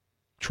with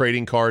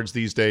trading cards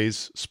these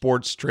days?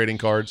 Sports trading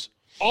cards?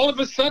 All of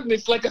a sudden,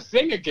 it's like a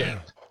thing again.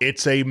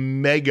 It's a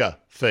mega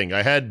thing.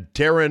 I had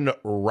Darren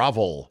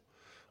Ravel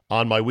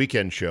on my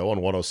weekend show on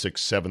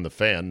 106.7 The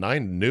Fan,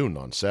 9 to noon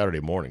on Saturday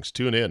mornings.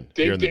 Tune in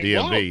here in the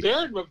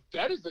DMV. Wow,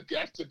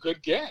 that's a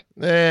good get.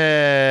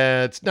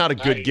 It's not a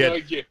good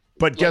get.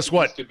 But guess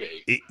what?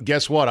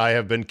 Guess what? I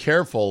have been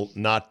careful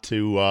not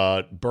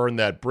to burn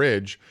that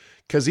bridge,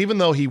 because even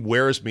though he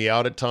wears me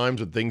out at times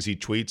with things he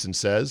tweets and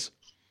says,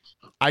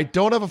 I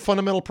don't have a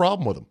fundamental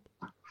problem with him.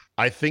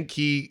 I think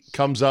he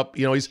comes up,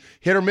 he's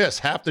hit or miss.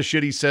 Half the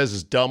shit he says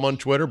is dumb on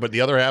Twitter, but the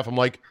other half I'm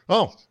like,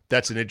 oh,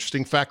 that's an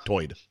interesting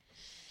factoid.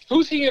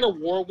 Who's he in a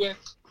war with?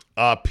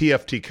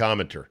 PFT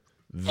commenter.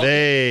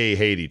 They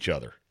hate each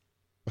other.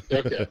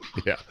 Okay.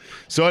 Yeah.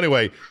 So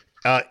anyway,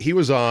 he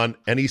was on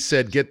and he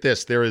said, get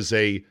this, there is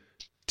a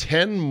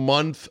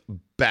 10-month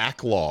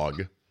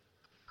backlog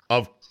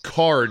of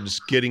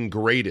cards getting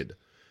graded,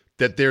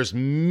 that there's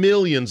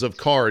millions of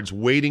cards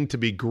waiting to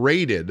be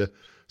graded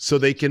so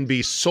they can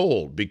be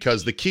sold,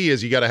 because the key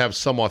is you got to have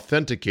some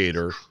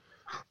authenticator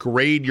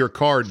grade your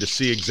card to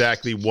see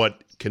exactly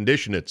what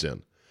condition it's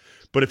in.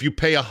 But if you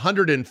pay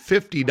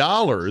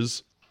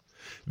 $150,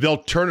 they'll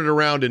turn it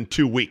around in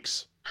 2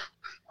 weeks.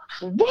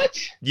 What?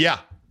 Yeah.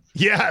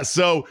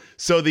 So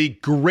the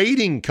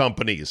grading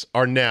companies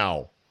are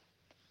now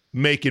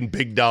making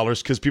big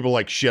dollars because people are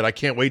like, shit, I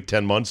can't wait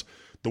 10 months.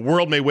 The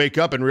world may wake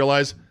up and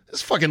realize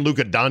this fucking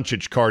Luka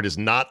Doncic card is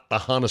not the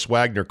Hannes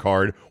Wagner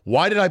card.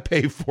 Why did I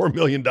pay $4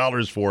 million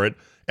for it?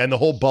 And the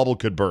whole bubble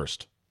could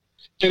burst.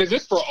 And is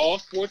this for all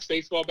sports,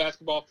 baseball,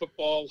 basketball,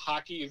 football,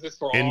 hockey? Is this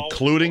for all?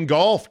 Including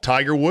golf.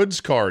 Tiger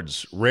Woods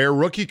cards, rare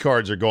rookie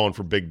cards are going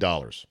for big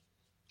dollars.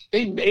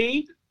 They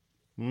made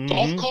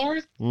golf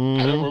cards? I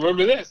don't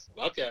remember this.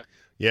 Okay.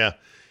 Yeah.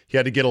 He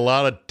had to get a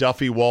lot of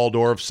Duffy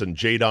Waldorfs and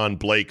Jadon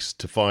Blakes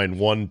to find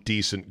one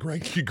decent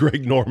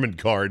Greg Norman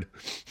card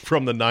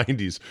from the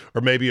 90s,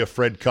 or maybe a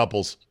Fred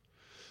Couples.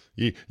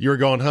 You were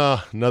going,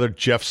 another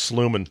Jeff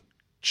Sluman,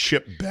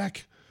 Chip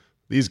Beck.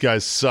 These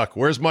guys suck.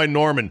 Where's my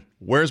Norman?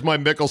 Where's my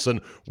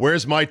Mickelson?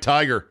 Where's my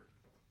Tiger?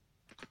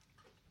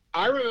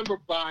 I remember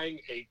buying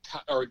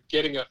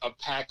getting a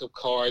pack of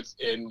cards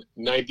in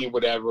 90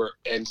 whatever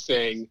and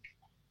saying,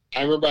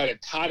 I remember I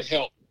had Todd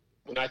Helton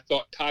when I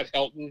thought Todd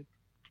Helton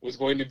was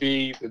going to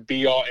be the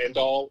be-all,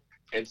 end-all,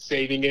 and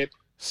saving it.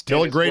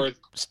 Still a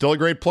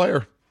great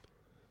player.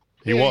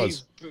 He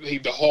was.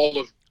 The Hall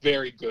of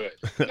very good.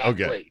 Not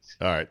okay. Great.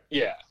 All right.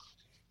 Yeah.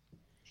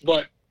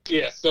 But,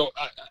 yeah, so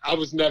I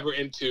was never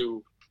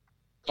into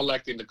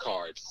collecting the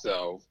cards,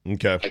 so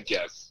okay. I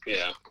guess,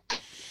 yeah.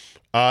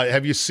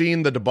 Have you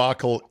seen the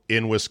debacle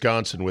in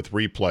Wisconsin with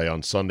replay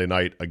on Sunday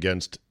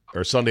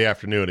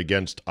afternoon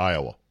against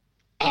Iowa?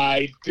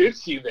 I did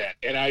see that,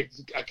 and I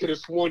could have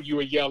sworn you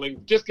were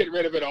yelling, just get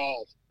rid of it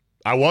all.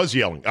 I was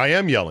yelling. I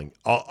am yelling.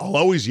 I'll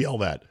always yell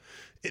that.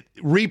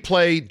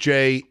 Replay,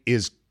 Jay,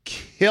 is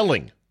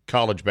killing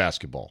college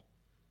basketball.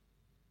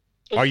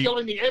 It's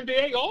killing the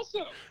NBA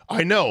also.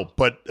 I know,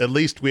 but at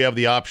least we have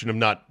the option of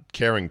not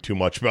caring too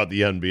much about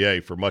the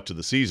NBA for much of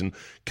the season.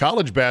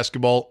 College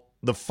basketball,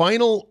 the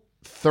final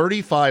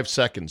 35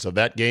 seconds of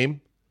that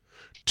game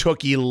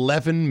took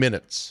 11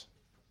 minutes.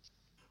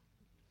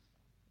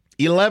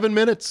 11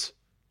 minutes.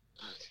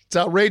 It's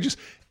outrageous.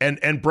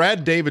 And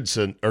Brad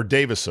Davison,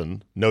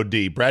 no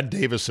D, Brad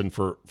Davison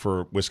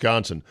for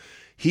Wisconsin,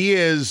 he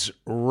is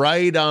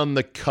right on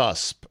the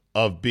cusp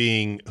of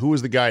being, who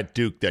was the guy at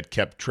Duke that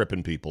kept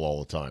tripping people all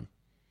the time?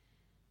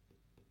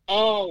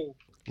 Oh,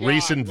 God.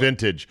 Recent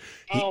vintage.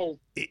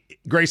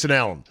 Grayson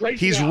Allen.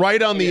 He's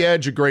right on the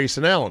edge of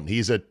Grayson Allen.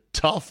 He's a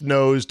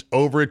tough-nosed,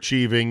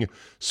 overachieving,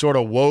 sort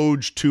of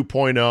Woj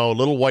 2.0,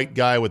 little white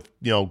guy with,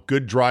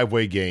 good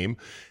driveway game.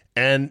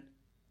 And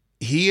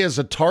he has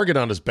a target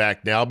on his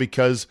back now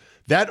because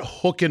that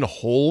hook and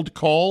hold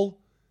call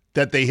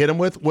that they hit him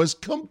with was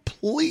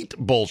complete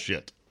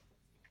bullshit.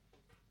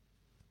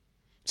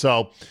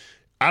 So,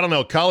 I don't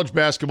know. College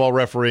basketball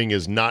refereeing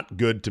is not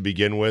good to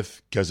begin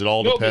with because it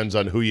all depends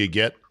on who you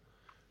get.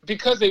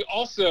 Because they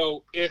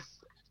also, if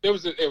there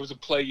was a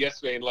play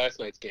yesterday in last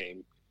night's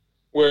game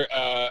where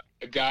a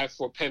guy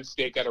for Penn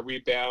State got a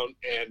rebound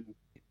and,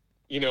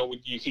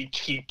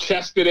 he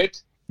chested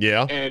it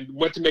and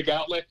went to make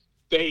outlet,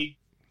 they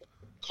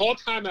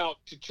called timeout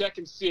to check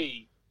and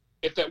see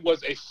if that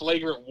was a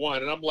flagrant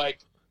one. And I'm like,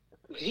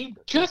 he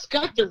just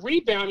got the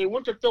rebound and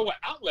went to throw an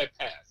outlet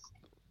pass.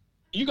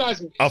 You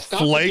guys a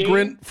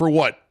flagrant for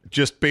what?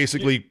 Just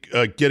basically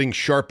getting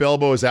sharp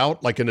elbows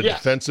out like in a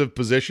defensive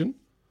position?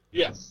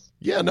 Yes.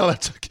 Yeah, no,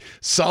 that's a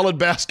solid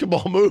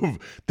basketball move.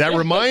 That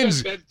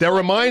reminds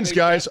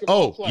guys,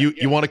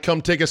 you want to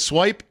come take a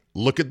swipe?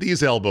 Look at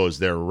these elbows.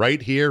 They're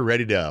right here,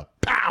 ready to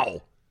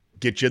pow,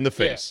 get you in the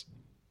face. Yeah.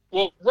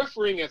 Well,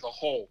 refereeing as a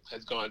whole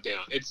has gone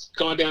down. It's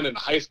gone down in the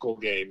high school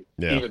game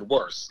even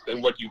worse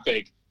than what you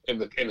think in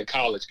the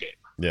college game.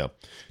 Yeah.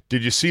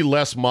 Did you see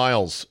Les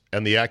Miles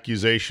and the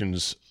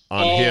accusations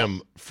on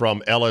him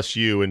from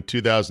LSU in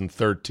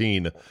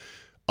 2013?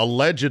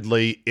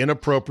 Allegedly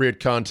inappropriate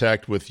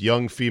contact with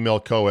young female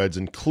co-eds,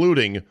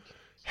 including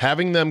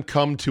having them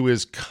come to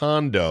his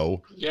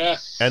condo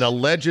and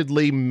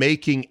allegedly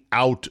making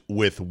out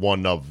with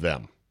one of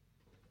them.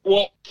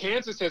 Well,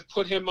 Kansas has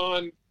put him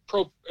on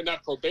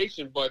not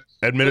probation, but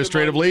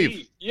administrative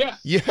leave. Yes.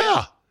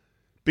 Yeah.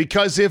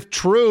 Because if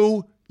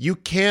true, you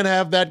can't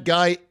have that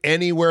guy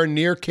anywhere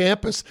near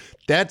campus.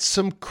 That's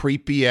some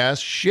creepy ass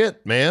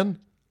shit, man.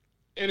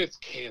 And it's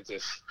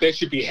Kansas. They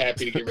should be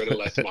happy to get rid of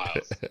Les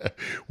Miles.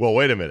 Well,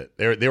 wait a minute.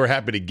 They were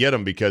happy to get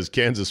him because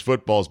Kansas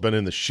football's been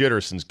in the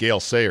shitter since Gale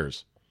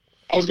Sayers.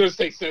 I was going to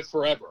say since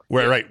forever.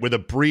 Right, with a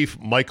brief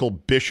Michael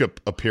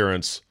Bishop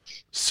appearance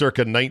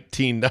circa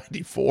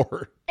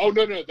 1994. Oh,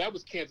 no, that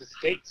was Kansas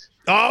State.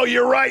 Oh,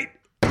 you're right.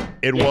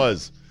 It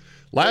was.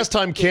 Last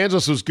time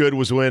Kansas was good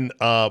was when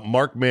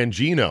Mark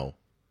Mangino,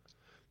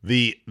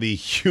 the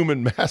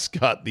human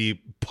mascot, the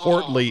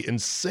portly,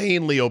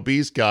 insanely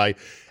obese guy,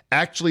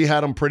 actually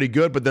had him pretty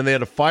good, but then they had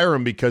to fire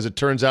him because it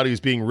turns out he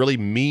was being really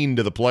mean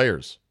to the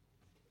players.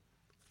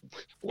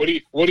 What do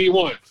you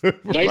want?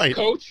 Nice Right.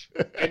 coach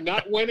and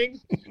not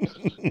winning?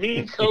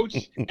 Mean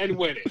coach and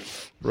winning.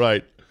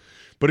 Right.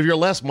 But if you're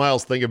Les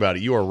Miles, think about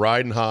it. You are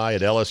riding high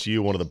at LSU,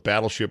 one of the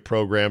battleship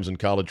programs in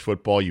college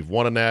football. You've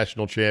won a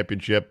national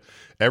championship.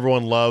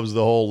 Everyone loves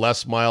the whole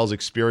Les Miles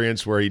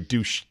experience where he'd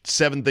do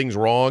 7 things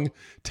wrong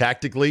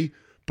tactically,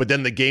 but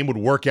then the game would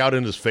work out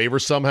in his favor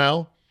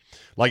somehow.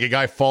 Like a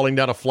guy falling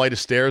down a flight of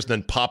stairs and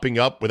then popping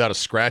up without a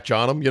scratch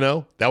on him,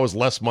 That was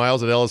Les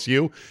Miles at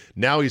LSU.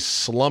 Now he's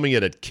slumming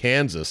it at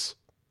Kansas.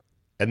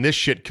 And this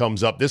shit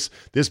comes up. This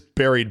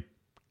buried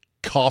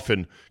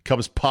coffin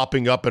comes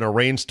popping up in a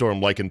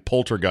rainstorm like in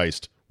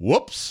Poltergeist.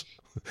 Whoops.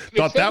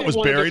 Thought that was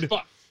buried.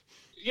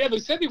 They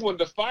said they wanted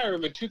to fire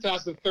him in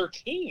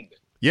 2013.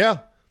 Yeah,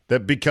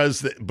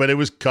 but it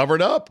was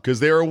covered up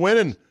because they were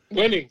winning.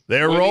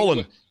 They're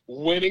rolling.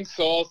 Winning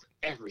solves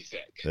everything.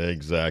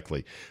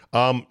 Exactly.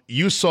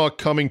 You saw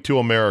Coming to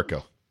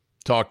America.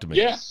 Talk to me.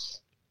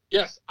 Yes.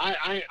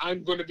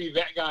 I'm going to be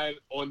that guy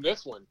on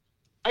this one.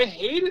 I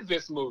hated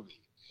this movie,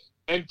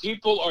 and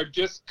people are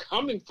just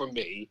coming for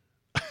me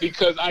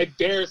because I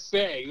dare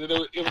say that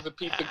it was a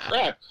piece of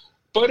crap.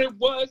 But it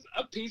was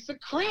a piece of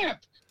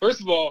crap.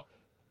 First of all,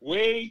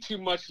 way too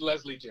much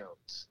Leslie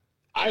Jones.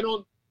 I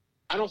don't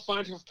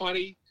find her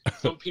funny.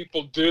 Some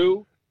people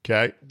do.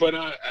 Okay. But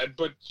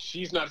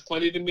she's not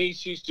funny to me.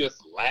 She's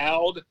just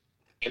loud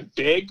and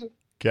big.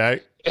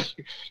 Okay.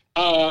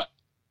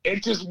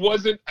 It just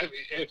wasn't.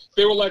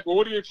 They were like, "Well,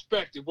 what do you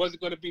expect?" It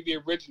wasn't going to be the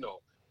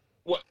original.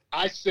 What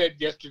I said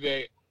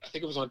yesterday, I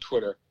think it was on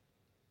Twitter.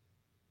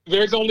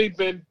 There's only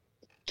been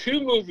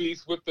 2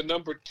 movies with the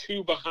number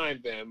 2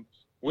 behind them,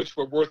 which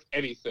were worth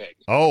anything.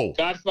 Oh.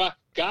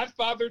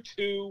 Godfather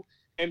 2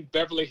 and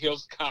Beverly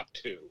Hills Cop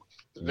 2.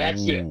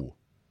 That's it.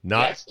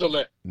 That's the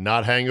list.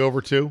 Not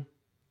Hangover 2?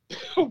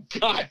 Oh,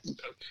 God.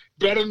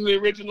 Better than the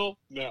original?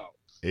 No.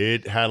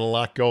 It had a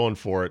lot going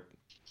for it.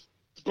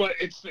 But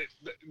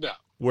no.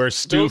 Where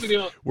Stu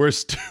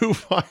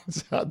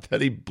finds out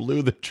that he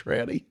blew the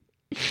tranny.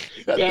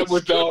 That's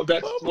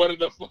one of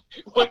the.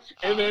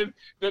 And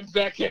then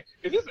Zach, is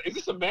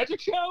this a magic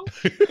show?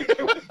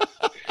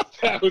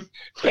 that was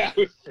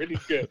pretty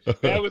good.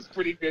 That was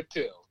pretty good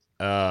too.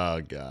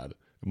 Oh God,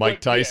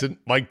 Mike Tyson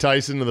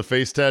and the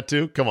face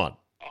tattoo. Come on.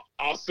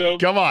 Also,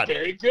 come on,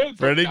 very good.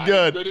 Pretty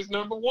good. As good as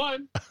number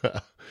 1.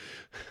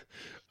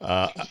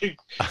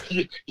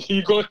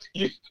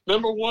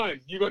 Number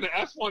 1. You're going to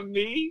F1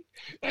 me?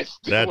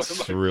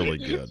 That's really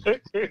good.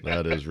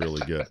 That is really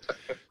good.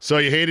 So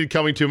you hated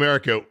Coming to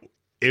America.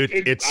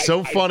 It's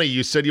so funny.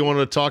 You said you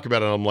wanted to talk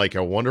about it. I'm like, I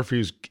wonder if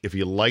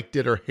you liked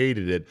it or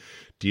hated it.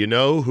 Do you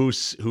know who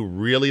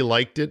really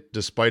liked it,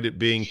 despite it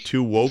being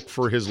too woke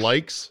for his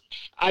likes?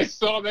 I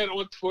saw that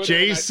on Twitter.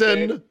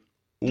 Jason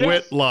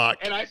Whitlock.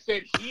 And I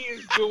said, he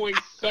is doing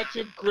such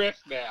a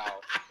grift now.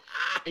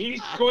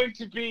 He's going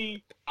to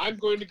be, I'm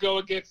going to go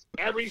against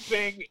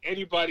everything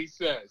anybody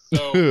says.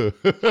 So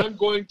I'm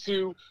going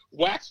to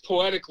wax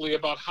poetically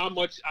about how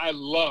much I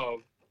love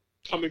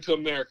Coming to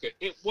America.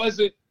 It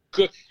wasn't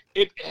good.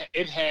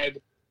 It had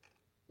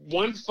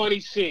one funny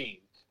scene,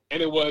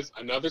 and it was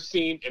another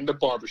scene in the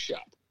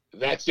barbershop.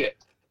 That's it.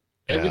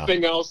 Yeah.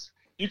 Everything else,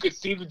 you could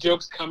see the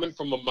jokes coming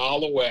from a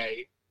mile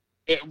away.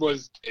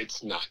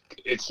 It's not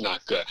good.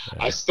 Yeah.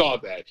 I saw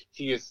that.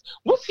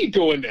 What's he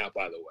doing now,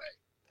 by the way?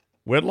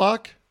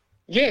 Whitlock?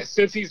 Yes,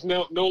 since he's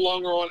no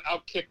longer on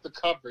Outkick the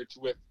Coverage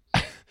with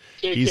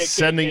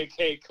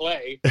KKK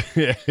Clay.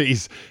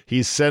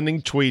 He's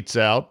sending tweets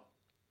out,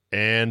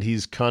 and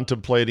he's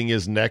contemplating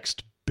his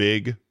next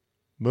big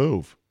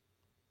move.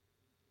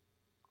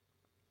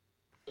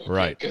 Okay,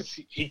 right. Because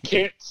he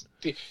can't.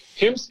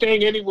 Him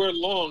staying anywhere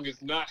long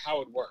is not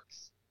how it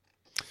works.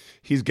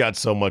 He's got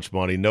so much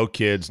money, no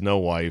kids, no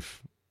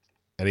wife,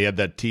 and he had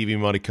that TV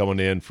money coming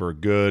in for a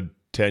good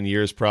 10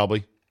 years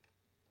probably.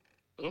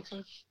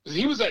 Okay.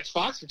 He was at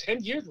Fox for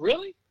 10 years,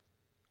 really?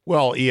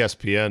 Well,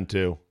 ESPN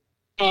too.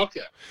 Oh,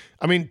 okay.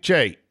 I mean,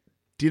 Jay,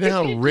 do you know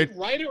how rich?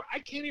 Writer? I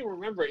can't even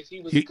remember if he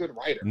was a good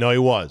writer. No, he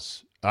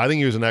was. I think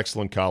he was an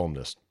excellent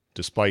columnist,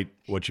 despite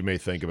what you may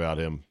think about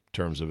him in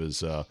terms of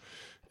his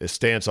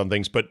stance on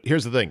things. But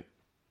here's the thing: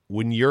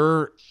 when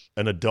you're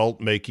an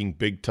adult making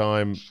big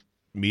time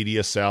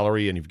media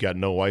salary and you've got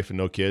no wife and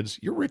no kids,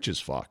 you're rich as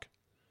fuck.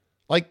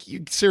 Like,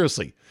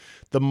 seriously,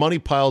 the money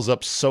piles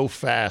up so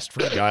fast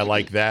for a guy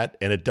like that,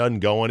 and it doesn't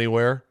go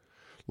anywhere.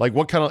 Like,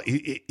 what kind of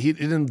he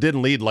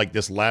didn't lead like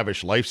this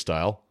lavish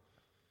lifestyle.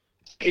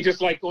 He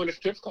just liked going to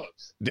strip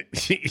clubs.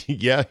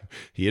 Yeah,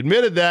 he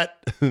admitted that.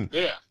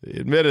 Yeah, he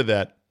admitted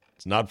that.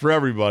 It's not for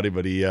everybody,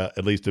 but he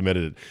at least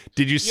admitted it.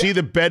 Did you see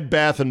the Bed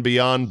Bath &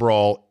 Beyond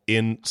brawl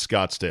in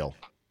Scottsdale?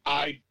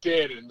 I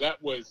did, and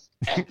that was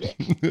epic.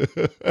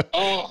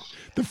 Oh,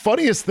 the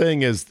funniest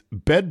thing is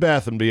Bed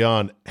Bath &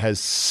 Beyond has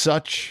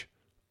such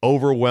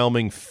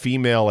overwhelming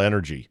female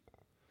energy.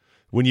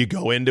 When you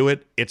go into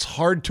it, it's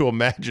hard to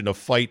imagine a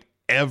fight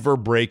ever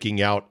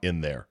breaking out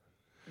in there.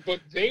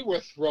 But they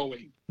were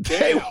throwing down.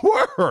 They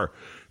were.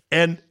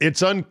 And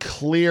it's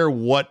unclear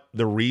what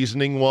the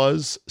reasoning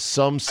was.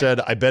 Some said,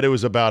 I bet it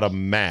was about a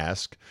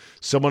mask.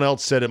 Someone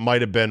else said it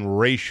might have been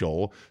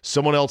racial.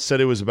 Someone else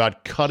said it was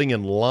about cutting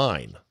in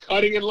line.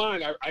 Cutting in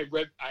line. I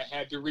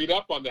had to read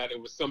up on that.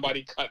 It was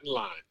somebody cutting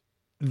line.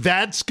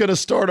 That's going to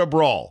start a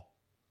brawl.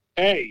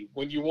 Hey,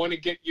 when you want to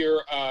get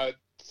your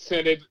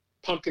scented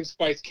pumpkin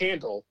spice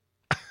candle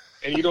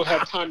and you don't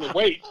have time to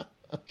wait,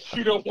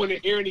 you don't want to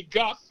hear any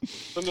guff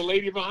from the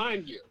lady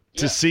behind you.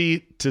 Yeah.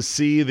 To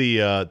see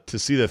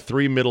the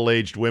three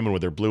middle-aged women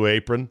with their blue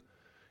apron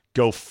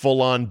go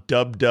full-on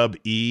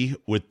WWE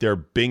with their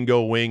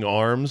bingo wing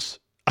arms,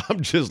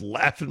 I'm just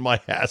laughing my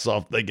ass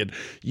off thinking,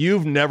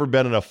 you've never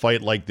been in a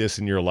fight like this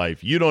in your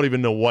life. You don't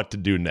even know what to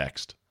do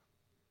next.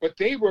 But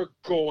they were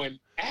going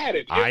at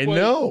it. I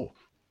know.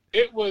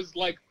 It was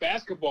like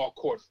basketball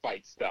court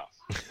fight stuff.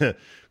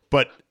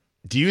 But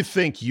do you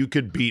think you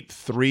could beat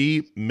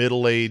three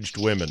middle-aged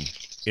women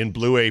in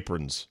blue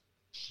aprons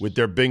with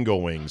their bingo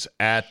wings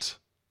at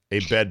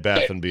a Bed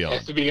Bath & Beyond?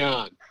 Has to be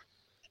on.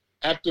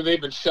 After they've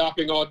been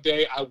shopping all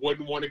day, I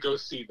wouldn't want to go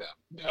see them.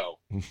 No.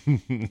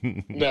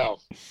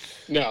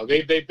 No.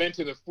 They've been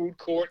to the food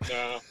court.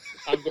 No.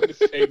 I'm going to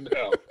say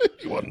no.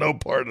 You want no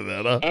part of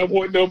that, huh? I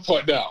want no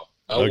part. No.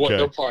 I want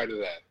no part of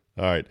that.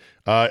 All right.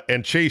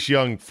 And Chase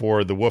Young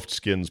for the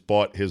Wolfskins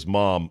bought his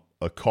mom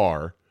a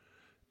car,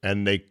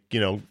 and they,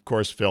 of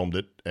course, filmed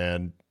it,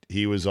 and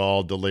he was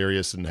all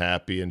delirious and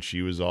happy, and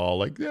she was all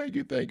like, thank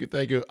you, thank you,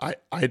 thank you.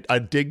 I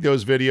dig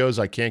those videos.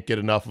 I can't get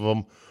enough of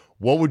them.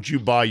 What would you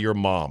buy your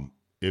mom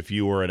if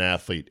you were an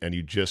athlete and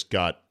you just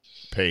got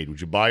paid? Would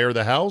you buy her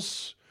the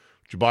house?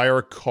 Would you buy her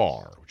a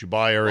car? Would you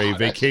buy her a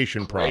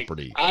vacation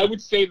property? I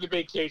would say the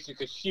vacation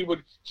because she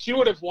would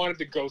have wanted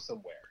to go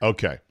somewhere.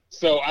 Okay.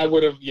 So I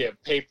would have,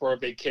 paid for a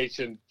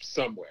vacation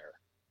somewhere.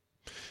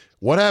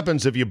 What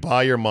happens if you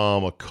buy your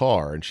mom a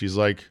car and she's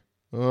like,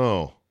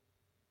 oh,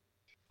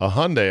 a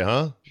Hyundai,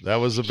 huh? That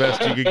was the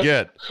best you could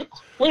get.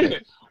 Wait a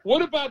minute.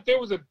 What about there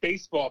was a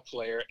baseball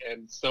player,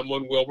 and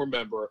someone will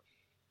remember,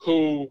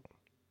 who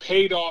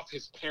paid off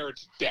his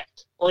parents'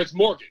 debt or his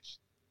mortgage,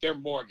 their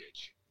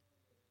mortgage.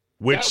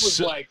 Which that was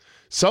like,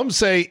 some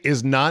say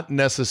is not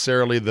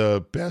necessarily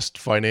the best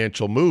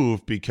financial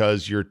move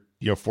because you're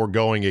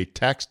foregoing a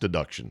tax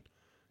deduction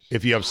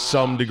if you have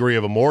some degree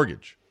of a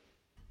mortgage.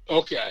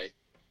 Okay.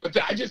 But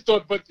I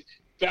thought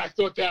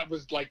that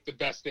was like the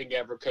best thing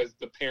ever because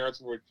the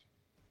parents were,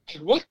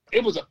 what?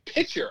 It was a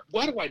picture.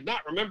 Why do I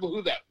not remember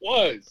who that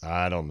was?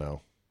 I don't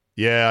know.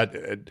 Yeah.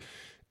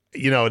 And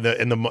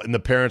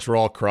the parents were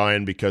all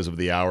crying because of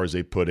the hours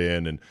they put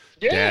in, and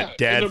dad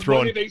and the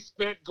throwing money they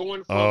spent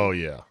going from to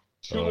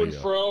and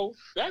yeah. fro.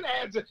 That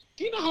adds.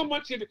 Do you know how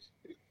much it?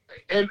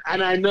 And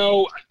I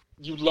know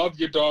you love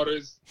your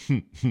daughters,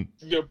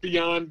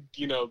 beyond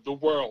the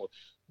world,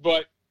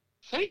 but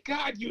thank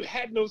God you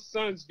had no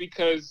sons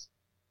because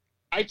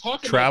I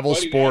talked to travel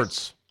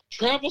sports.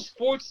 Travel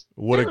sports.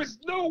 There is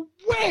no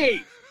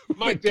way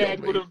my dad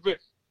would have been.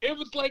 It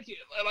was like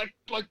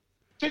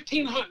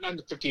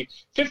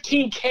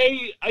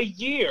 15K a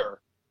year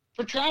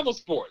for travel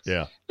sports.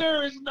 Yeah.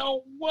 There is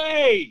no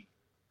way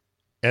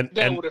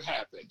that would have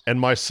happened. And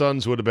my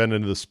sons would have been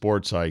into the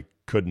sports I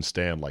couldn't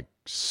stand, like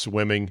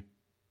swimming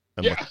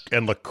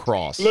and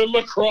lacrosse.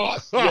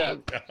 Lacrosse, yeah.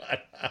 Oh, God.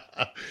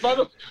 By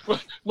the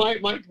way,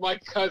 my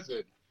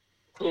cousin,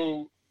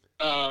 who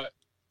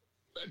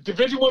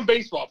Division I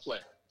baseball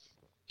player,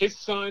 his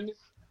son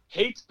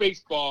hates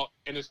baseball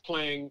and is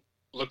playing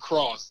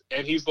lacrosse,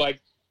 and he's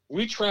like,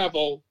 we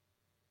travel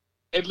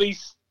at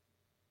least,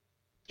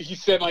 he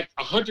said, like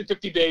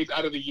 150 days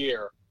out of the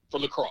year for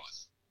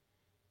lacrosse.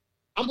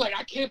 I'm like,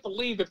 I can't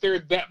believe that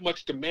there's that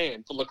much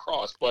demand for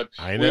lacrosse, but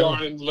we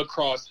are in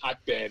lacrosse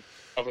hotbed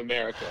of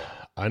America.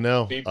 I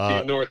know.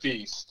 The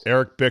Northeast.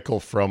 Eric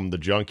Bickle from the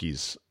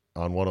Junkies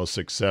on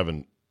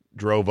 106.7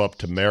 drove up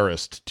to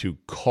Marist to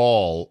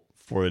call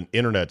for an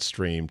internet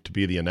stream to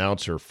be the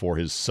announcer for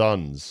his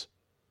son's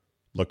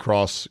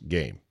lacrosse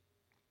game.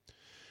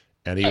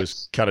 And he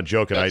was kind of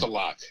joking. That's a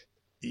lot.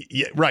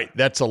 Yeah, right.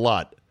 That's a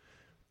lot.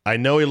 I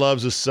know he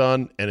loves his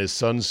son, and his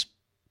son's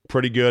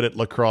pretty good at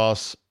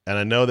lacrosse. And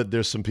I know that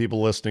there's some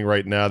people listening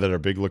right now that are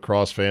big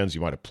lacrosse fans.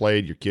 You might have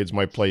played. Your kids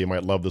might play. You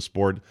might love the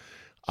sport.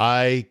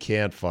 I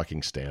can't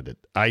fucking stand it.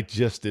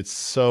 It's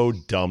so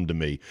dumb to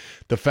me.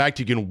 The fact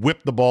you can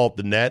whip the ball at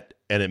the net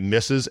and it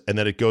misses and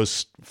then it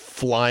goes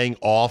flying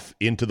off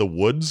into the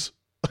woods.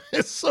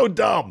 It's so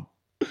dumb.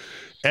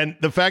 And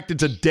the fact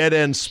it's a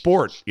dead-end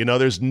sport.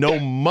 There's no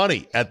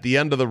money at the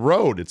end of the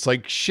road. It's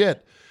like,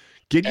 shit.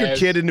 Get your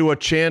kid into a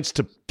chance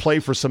to play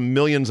for some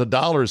millions of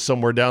dollars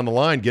somewhere down the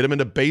line. Get him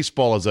into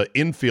baseball as an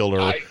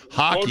infielder,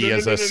 hockey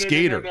as a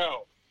skater. No.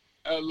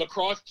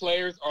 Lacrosse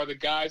players are the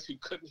guys who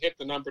couldn't hit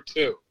the number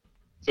 2.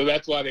 So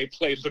that's why they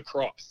played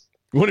lacrosse.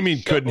 What do you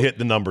mean couldn't hit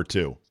the number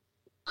 2?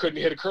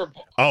 Couldn't hit a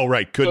curveball. Oh,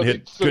 right. Couldn't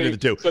hit the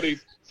 2.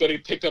 So they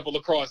picked up a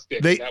lacrosse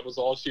stick. That was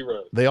all she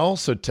wrote. They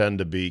also tend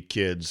to be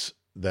kids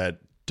that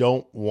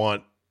don't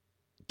want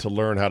to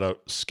learn how to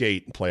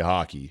skate and play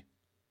hockey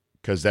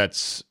because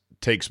that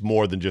takes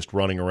more than just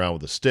running around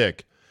with a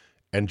stick.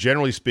 And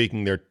generally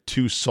speaking, they're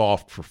too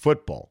soft for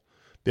football.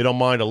 They don't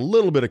mind a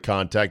little bit of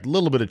contact, a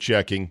little bit of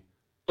checking.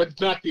 But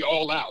not the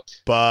all-out.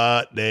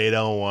 But they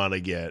don't want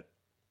to get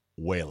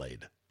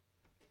waylaid.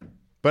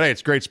 But hey,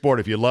 it's a great sport.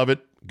 If you love it,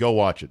 go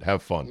watch it.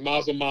 Have fun.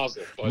 Mazel,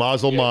 mazel.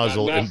 Mazel,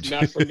 mazel.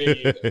 Not for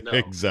me either, no.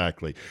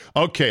 Exactly.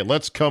 Okay,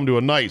 let's come to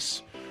a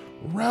nice,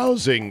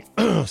 rousing,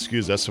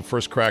 that's the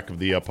first crack of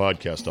the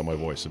podcast on my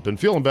voice. I've been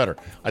feeling better.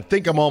 I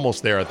think I'm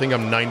almost there. I think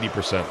I'm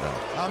 90%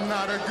 now. I'm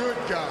not a good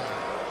guy.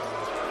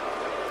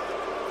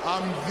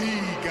 I'm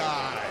the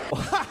guy.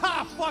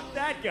 Fuck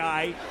that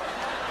guy.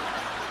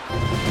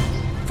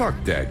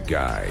 Fuck that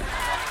guy.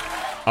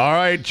 All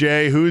right,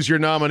 Jay, who's your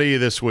nominee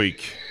this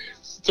week?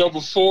 So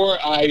before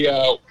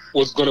I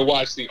was going to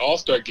watch the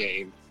All-Star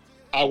game,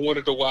 I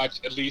wanted to watch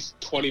at least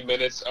 20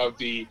 minutes of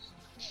the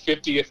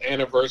 50th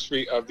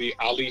anniversary of the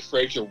Ali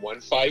Frazier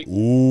 1 fight.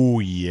 Ooh,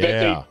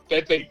 yeah.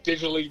 That they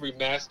digitally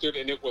remastered,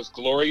 and it was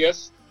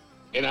glorious.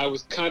 And I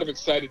was kind of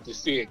excited to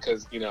see it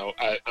because,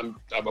 I'm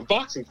a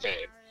boxing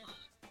fan.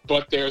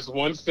 But there's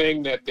one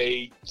thing that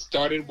they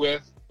started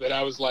with that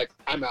I was like,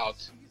 I'm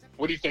out.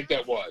 What do you think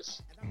that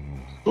was?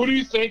 Who do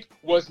you think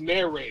was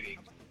narrating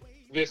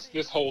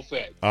this whole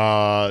thing?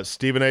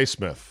 Stephen A.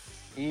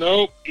 Smith.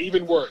 Nope,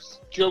 even worse.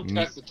 Joe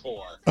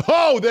Tessitore.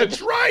 Oh,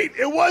 that's right.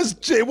 It was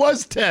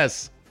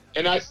Tess.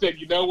 And I said,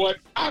 you know what?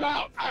 I'm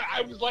out.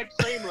 I was like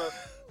Kramer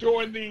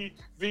during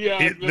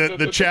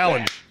the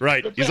challenge.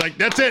 Right. He's like,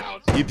 that's it.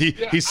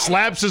 He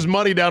slaps his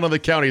money down on the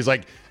counter. He's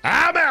like,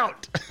 I'm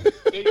out.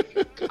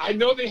 I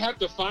know they have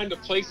to find a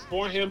place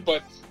for him,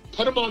 but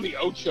put him on the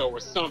Ocho or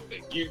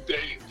something.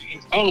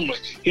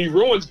 He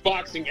ruins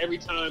boxing every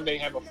time they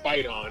have a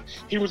fight on.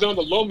 He was on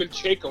the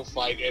Lomachenko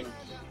fight, and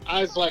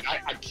I was like,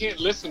 I can't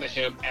listen to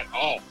him at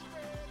all.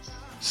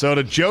 So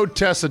to Joe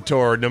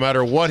Tessitore, no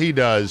matter what he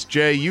does,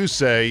 Jay, you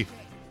say,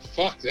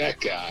 fuck that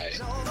guy.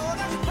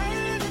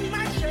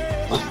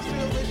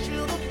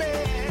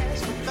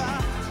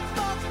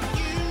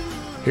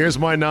 Here's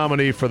my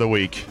nominee for the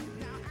week.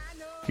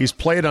 He's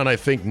played on, I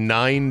think,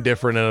 9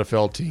 different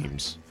NFL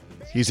teams.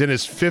 He's in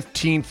his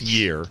 15th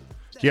year.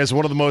 He has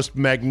one of the most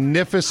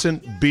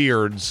magnificent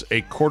beards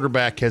a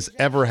quarterback has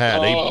ever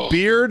had. A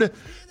beard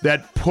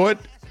that put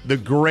the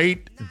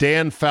great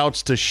Dan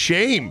Fouts to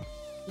shame.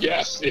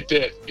 Yes, it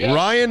did. Yes.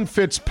 Ryan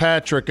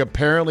Fitzpatrick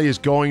apparently is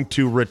going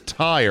to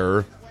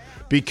retire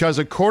because,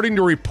 according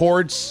to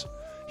reports,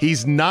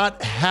 he's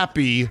not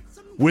happy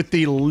with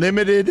the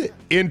limited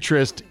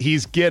interest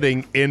he's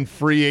getting in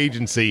free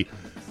agency.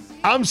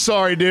 I'm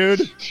sorry,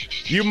 dude.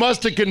 You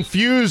must have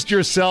confused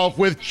yourself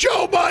with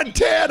Joe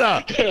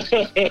Montana.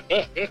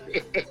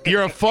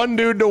 You're a fun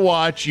dude to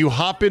watch. You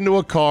hop into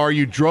a car,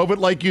 you drove it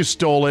like you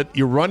stole it,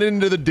 you run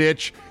into the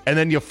ditch, and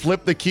then you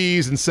flip the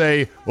keys and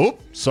say, "Oop,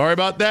 sorry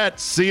about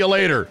that. See you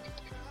later."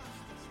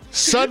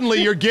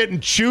 Suddenly you're getting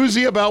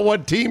choosy about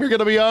what team you're going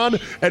to be on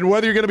and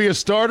whether you're going to be a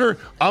starter.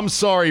 I'm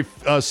sorry,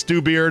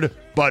 Stu Beard,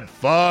 but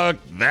fuck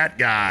that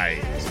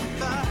guy.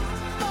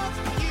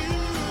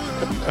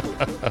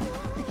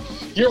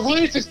 You're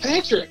Ryan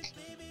Fitzpatrick.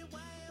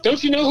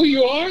 Don't you know who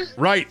you are?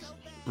 Right.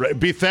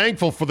 Be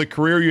thankful for the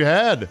career you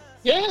had.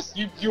 Yes,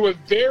 you're a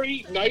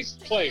very nice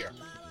player.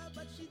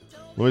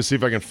 Let me see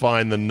if I can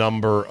find the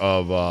number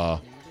of,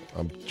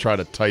 I'm trying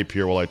to type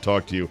here while I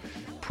talk to you.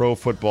 Pro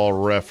Football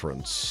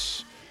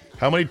Reference.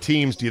 How many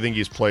teams do you think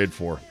he's played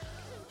for?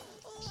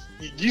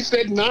 You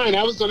said 9.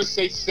 I was going to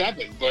say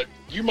 7, but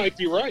you might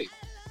be right.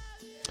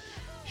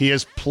 He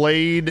has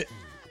played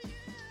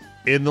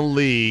in the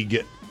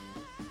league.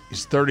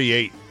 He's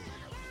 38.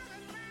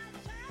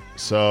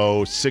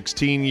 So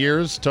 16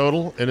 years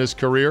total in his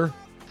career.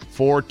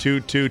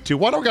 4-2-2-2.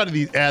 Why don't we got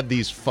to add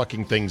these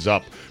fucking things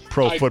up?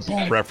 Pro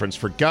Football Reference,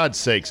 for God's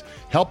sakes.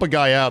 Help a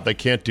guy out that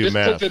can't do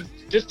math.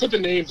 Just put the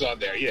names on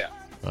there, yeah.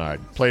 All right.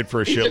 Played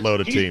for a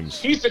shitload of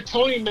teams. He's the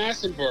Tony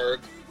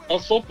Massenberg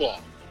of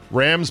football.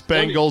 Rams,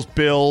 Bengals,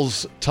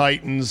 Bills,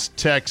 Titans,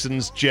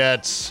 Texans,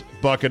 Jets,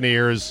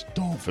 Buccaneers,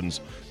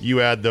 Dolphins. You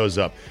add those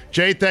up.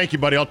 Jay, thank you,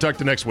 buddy. I'll talk to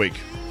you next week.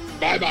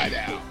 Bye-bye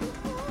now.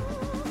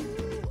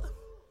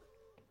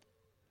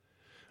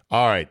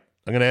 All right.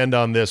 I'm going to end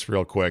on this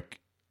real quick.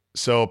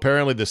 So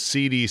apparently the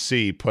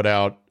CDC put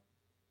out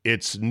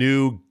its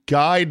new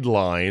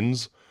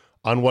guidelines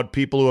on what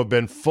people who have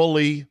been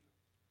fully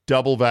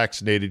double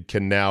vaccinated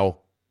can now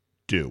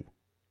do.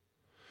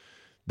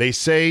 They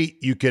say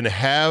you can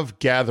have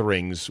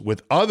gatherings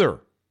with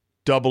other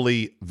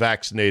doubly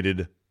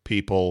vaccinated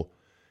people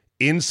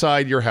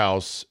inside your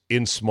house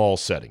in small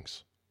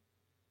settings.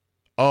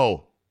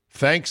 Oh,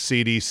 thanks,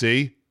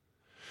 CDC.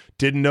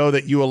 Didn't know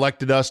that you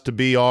elected us to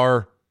be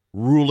our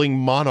ruling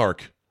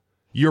monarch.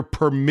 You're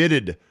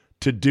permitted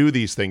to do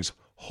these things.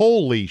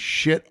 Holy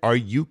shit, are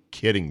you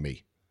kidding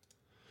me?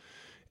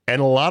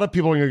 And a lot of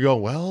people are going to go,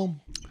 well,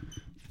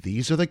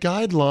 these are the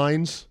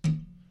guidelines.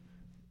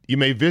 You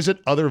may visit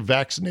other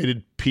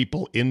vaccinated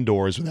people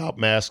indoors without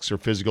masks or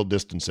physical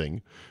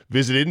distancing.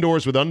 Visit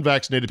indoors with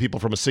unvaccinated people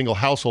from a single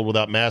household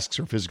without masks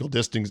or physical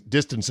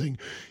distancing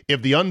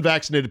if the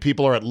unvaccinated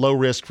people are at low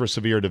risk for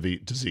severe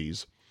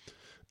disease.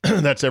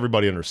 That's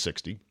everybody under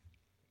 60.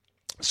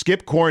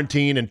 Skip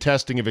quarantine and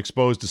testing if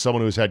exposed to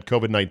someone who has had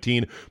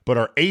COVID-19 but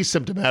are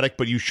asymptomatic,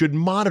 but you should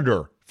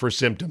monitor for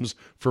symptoms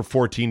for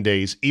 14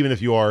 days, even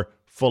if you are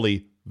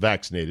fully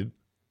vaccinated.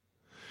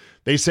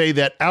 They say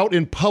that out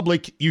in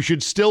public, you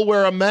should still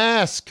wear a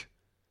mask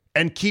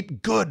and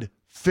keep good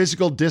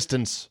physical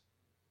distance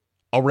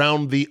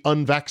around the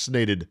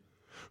unvaccinated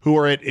who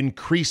are at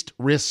increased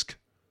risk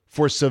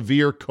for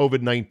severe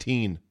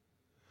COVID-19.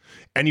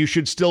 And you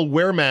should still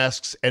wear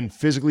masks and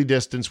physically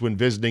distance when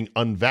visiting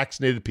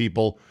unvaccinated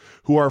people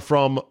who are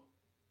from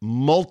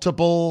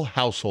multiple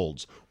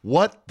households.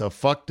 What the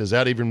fuck does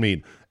that even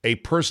mean? A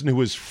person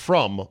who is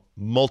from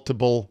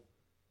multiple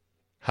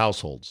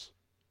households.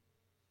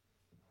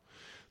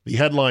 The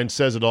headline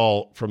says it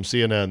all from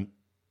CNN.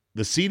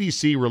 The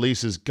CDC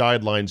releases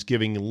guidelines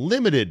giving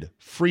limited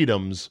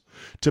freedoms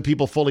to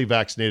people fully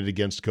vaccinated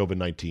against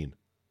COVID-19.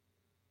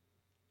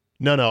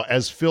 No,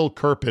 as Phil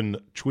Kerpen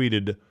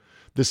tweeted,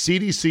 the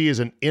CDC is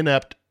an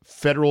inept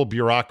federal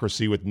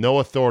bureaucracy with no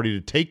authority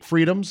to take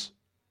freedoms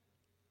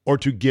or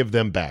to give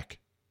them back.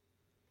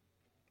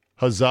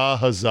 Huzzah,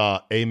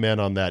 huzzah, amen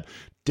on that.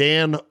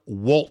 Dan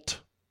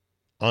Wolt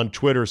on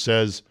Twitter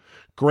says,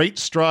 great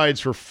strides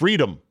for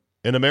freedom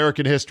in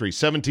American history.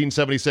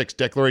 1776,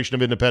 Declaration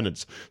of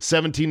Independence.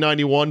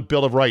 1791,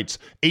 Bill of Rights.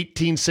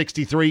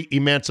 1863,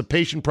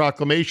 Emancipation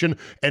Proclamation.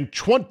 And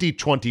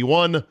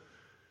 2021,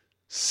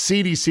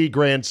 CDC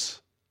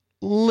grants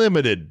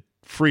limited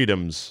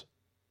freedoms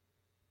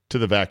to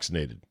the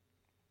vaccinated.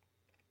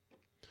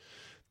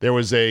 There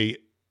was a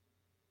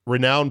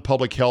renowned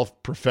public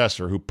health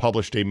professor who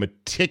published a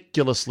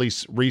meticulously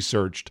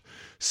researched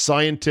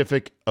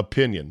scientific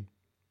opinion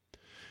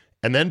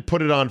and then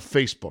put it on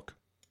Facebook.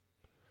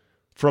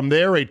 From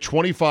there, a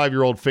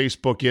 25-year-old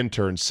Facebook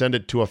intern sent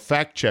it to a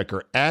fact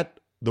checker at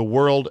the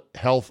World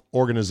Health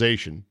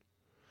Organization,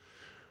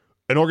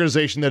 an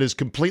organization that is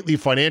completely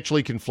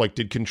financially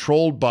conflicted,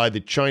 controlled by the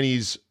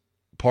Chinese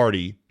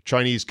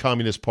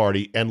Communist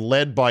Party, and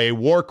led by a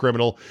war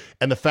criminal.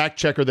 And the fact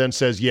checker then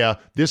says, yeah,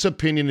 this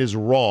opinion is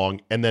wrong.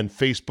 And then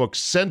Facebook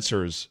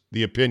censors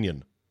the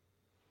opinion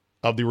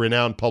of the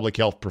renowned public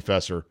health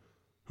professor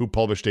who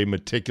published a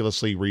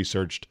meticulously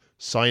researched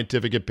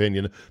scientific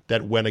opinion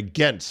that went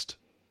against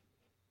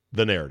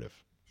the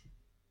narrative.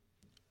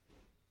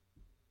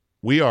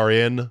 We are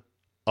in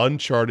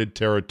uncharted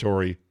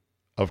territory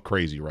of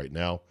crazy right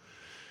now.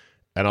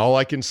 And all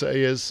I can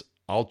say is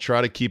I'll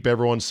try to keep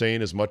everyone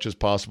sane as much as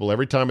possible.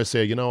 Every time I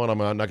say, you know what, I'm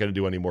not going to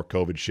do any more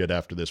COVID shit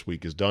after this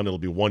week is done. It'll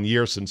be 1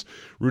 year since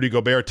Rudy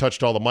Gobert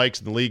touched all the mics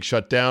and the league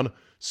shut down.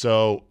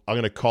 So I'm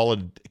going to call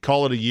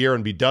it a year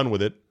and be done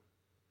with it.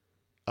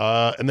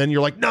 And then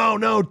you're like,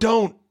 no,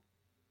 don't.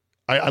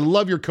 I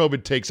love your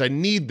COVID takes. I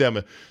need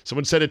them.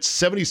 Someone said it's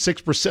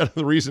 76% of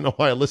the reason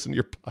why I listen to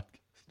your podcast.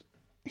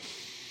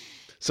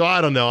 So I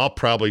don't know. I'll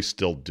probably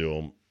still do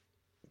them.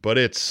 But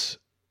it's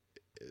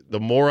the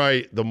more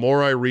I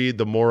read,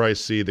 the more I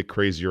see, the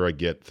crazier I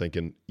get,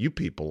 thinking, you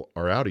people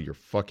are out of your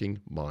fucking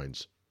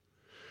minds.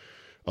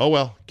 Oh,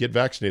 well, get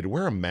vaccinated.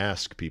 Wear a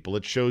mask, people.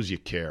 It shows you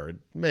care. It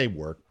may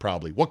work,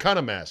 probably. What kind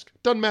of mask?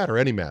 Doesn't matter.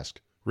 Any mask.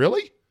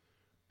 Really?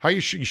 How you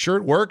sure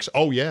it works?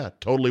 Oh, yeah,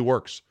 totally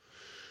works.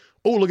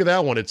 Oh, look at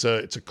that one. It's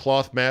a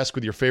cloth mask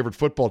with your favorite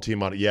football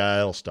team on it. Yeah,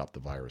 it'll stop the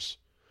virus.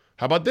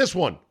 How about this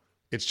one?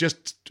 It's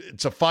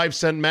a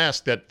 5-cent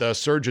mask that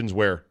surgeons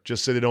wear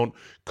just so they don't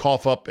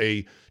cough up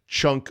a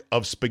chunk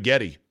of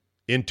spaghetti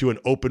into an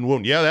open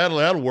wound. Yeah,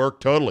 that'll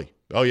work totally.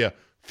 Oh, yeah.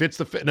 Fits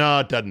the fit. No,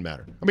 it doesn't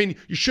matter. I mean,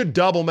 you should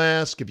double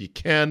mask if you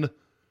can.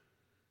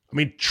 I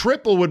mean,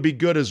 triple would be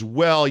good as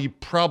well. You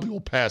probably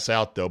will pass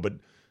out, though, but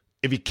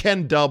if you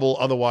can double,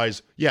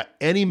 otherwise, yeah,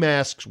 any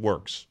masks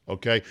works,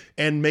 okay?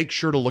 And make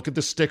sure to look at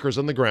the stickers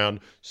on the ground.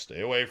 Stay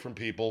away from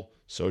people.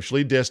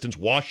 Socially distance.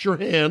 Wash your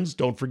hands.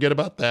 Don't forget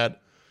about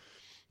that.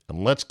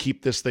 And let's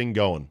keep this thing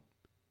going,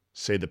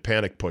 say the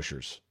panic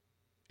pushers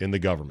in the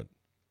government.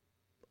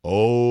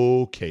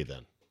 Okay,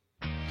 then.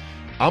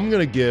 I'm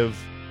going to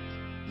give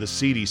the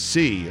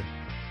CDC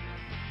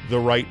the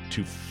right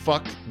to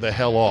fuck the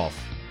hell off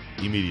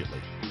immediately.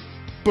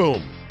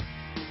 Boom.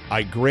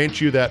 I grant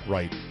you that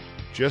right.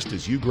 Just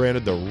as you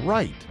granted the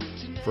right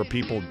for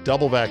people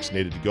double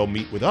vaccinated to go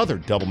meet with other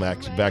double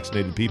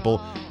vaccinated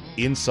people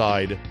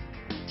inside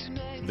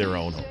their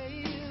own home.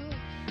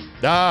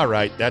 All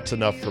right, that's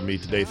enough for me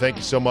today. Thank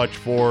you so much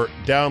for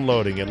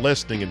downloading and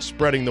listening and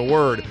spreading the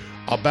word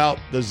about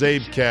the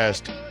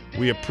Zabecast.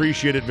 We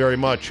appreciate it very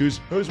much. Who's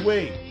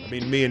we? I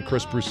mean, me and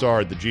Chris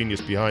Broussard, the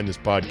genius behind this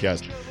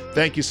podcast.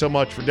 Thank you so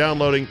much for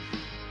downloading.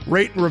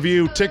 Rate and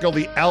review, tickle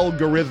the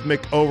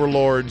algorithmic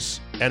overlords,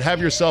 and have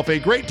yourself a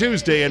great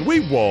Tuesday, and we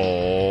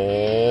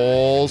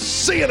will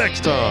see you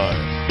next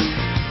time.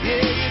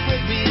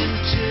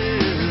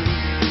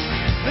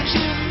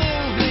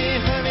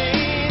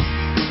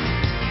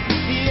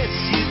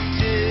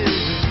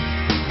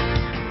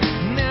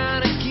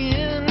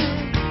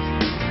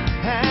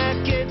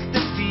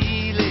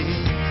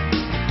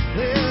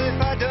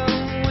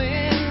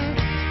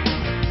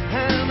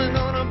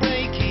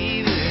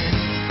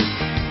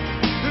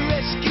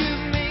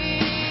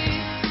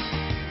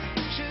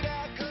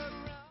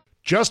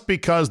 Just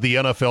because the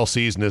NFL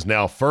season is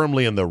now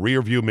firmly in the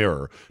rearview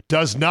mirror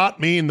does not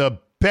mean the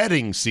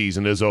betting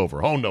season is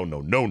over. Oh, no, no,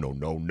 no, no,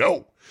 no,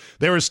 no.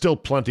 There is still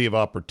plenty of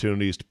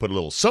opportunities to put a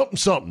little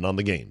something on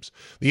the games.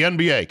 The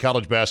NBA,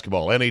 college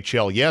basketball,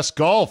 NHL, yes,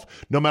 golf.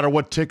 No matter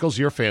what tickles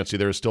your fancy,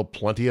 there is still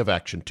plenty of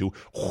action to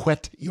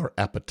whet your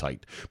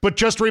appetite. But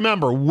just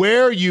remember,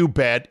 where you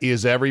bet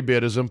is every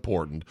bit as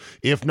important,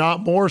 if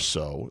not more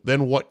so,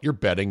 than what you're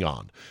betting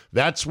on.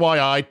 That's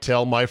why I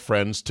tell my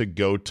friends to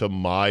go to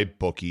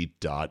mybookie.ag.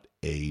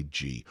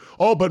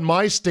 Oh, but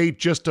my state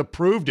just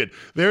approved it.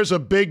 There's a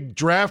big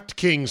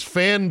DraftKings,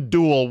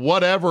 FanDuel,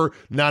 whatever.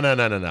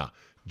 No.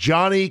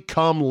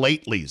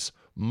 Johnny-come-latelys.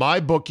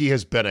 MyBookie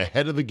has been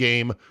ahead of the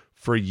game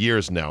for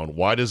years now. And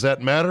why does that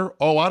matter?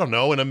 Oh, I don't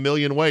know, in a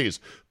million ways.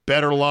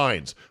 Better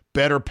lines,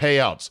 better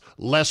payouts,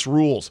 less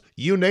rules,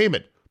 you name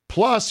it.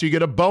 Plus, you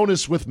get a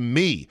bonus with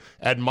me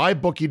at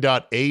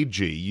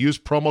mybookie.ag. Use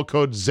promo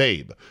code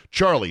ZABE,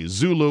 Charlie,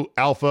 Zulu,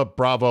 Alpha,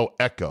 Bravo,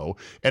 Echo,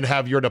 and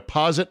have your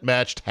deposit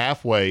matched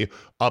halfway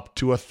up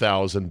to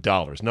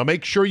 $1,000. Now,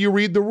 make sure you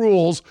read the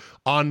rules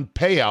on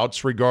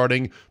payouts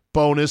regarding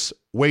bonus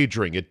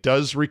wagering. It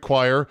does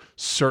require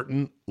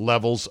certain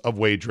levels of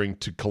wagering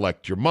to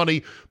collect your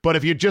money, but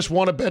if you just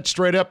want to bet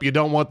straight up, you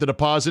don't want the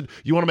deposit,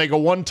 you want to make a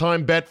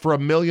one-time bet for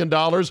 $1 million,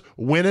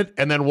 win it,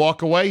 and then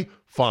walk away,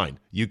 fine.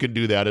 You can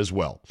do that as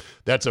well.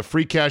 That's a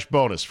free cash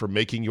bonus for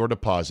making your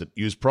deposit.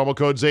 Use promo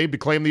code ZABE to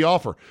claim the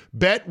offer.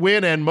 Bet,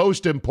 win, and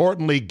most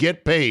importantly,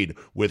 get paid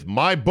with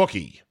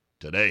MyBookie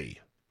today.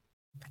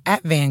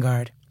 At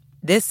Vanguard,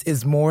 this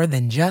is more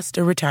than just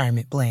a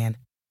retirement plan.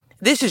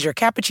 This is your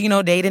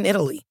cappuccino date in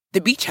Italy,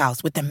 the beach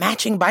house with the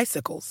matching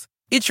bicycles.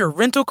 It's your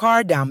rental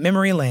car down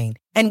memory lane,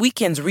 and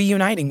weekends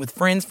reuniting with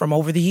friends from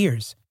over the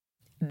years.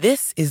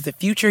 This is the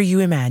future you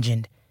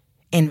imagined,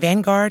 and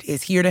Vanguard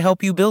is here to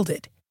help you build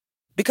it.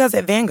 Because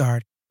at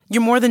Vanguard,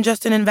 you're more than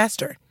just an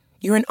investor.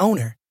 You're an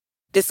owner.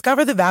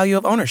 Discover the value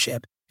of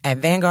ownership at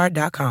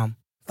Vanguard.com.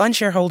 Fund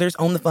shareholders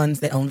own the funds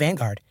that own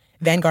Vanguard.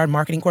 Vanguard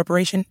Marketing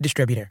Corporation,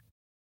 distributor.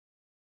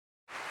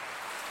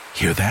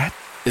 Hear that?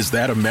 Is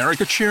that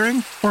America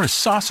cheering or a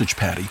sausage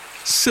patty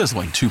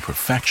sizzling to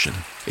perfection?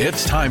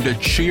 It's time to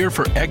cheer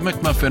for Egg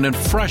McMuffin and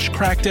fresh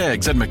cracked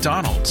eggs at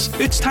McDonald's.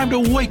 It's time to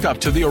wake up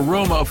to the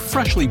aroma of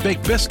freshly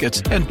baked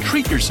biscuits and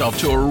treat yourself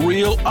to a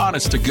real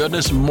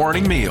honest-to-goodness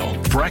morning meal.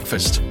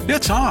 Breakfast,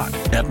 it's on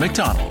at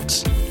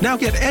McDonald's. Now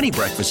get any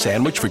breakfast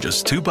sandwich for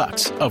just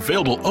 $2.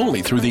 Available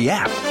only through the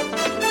app.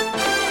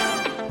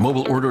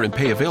 Mobile order and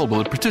pay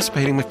available at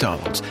participating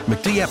McDonald's.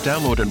 McD app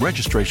download and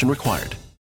registration required.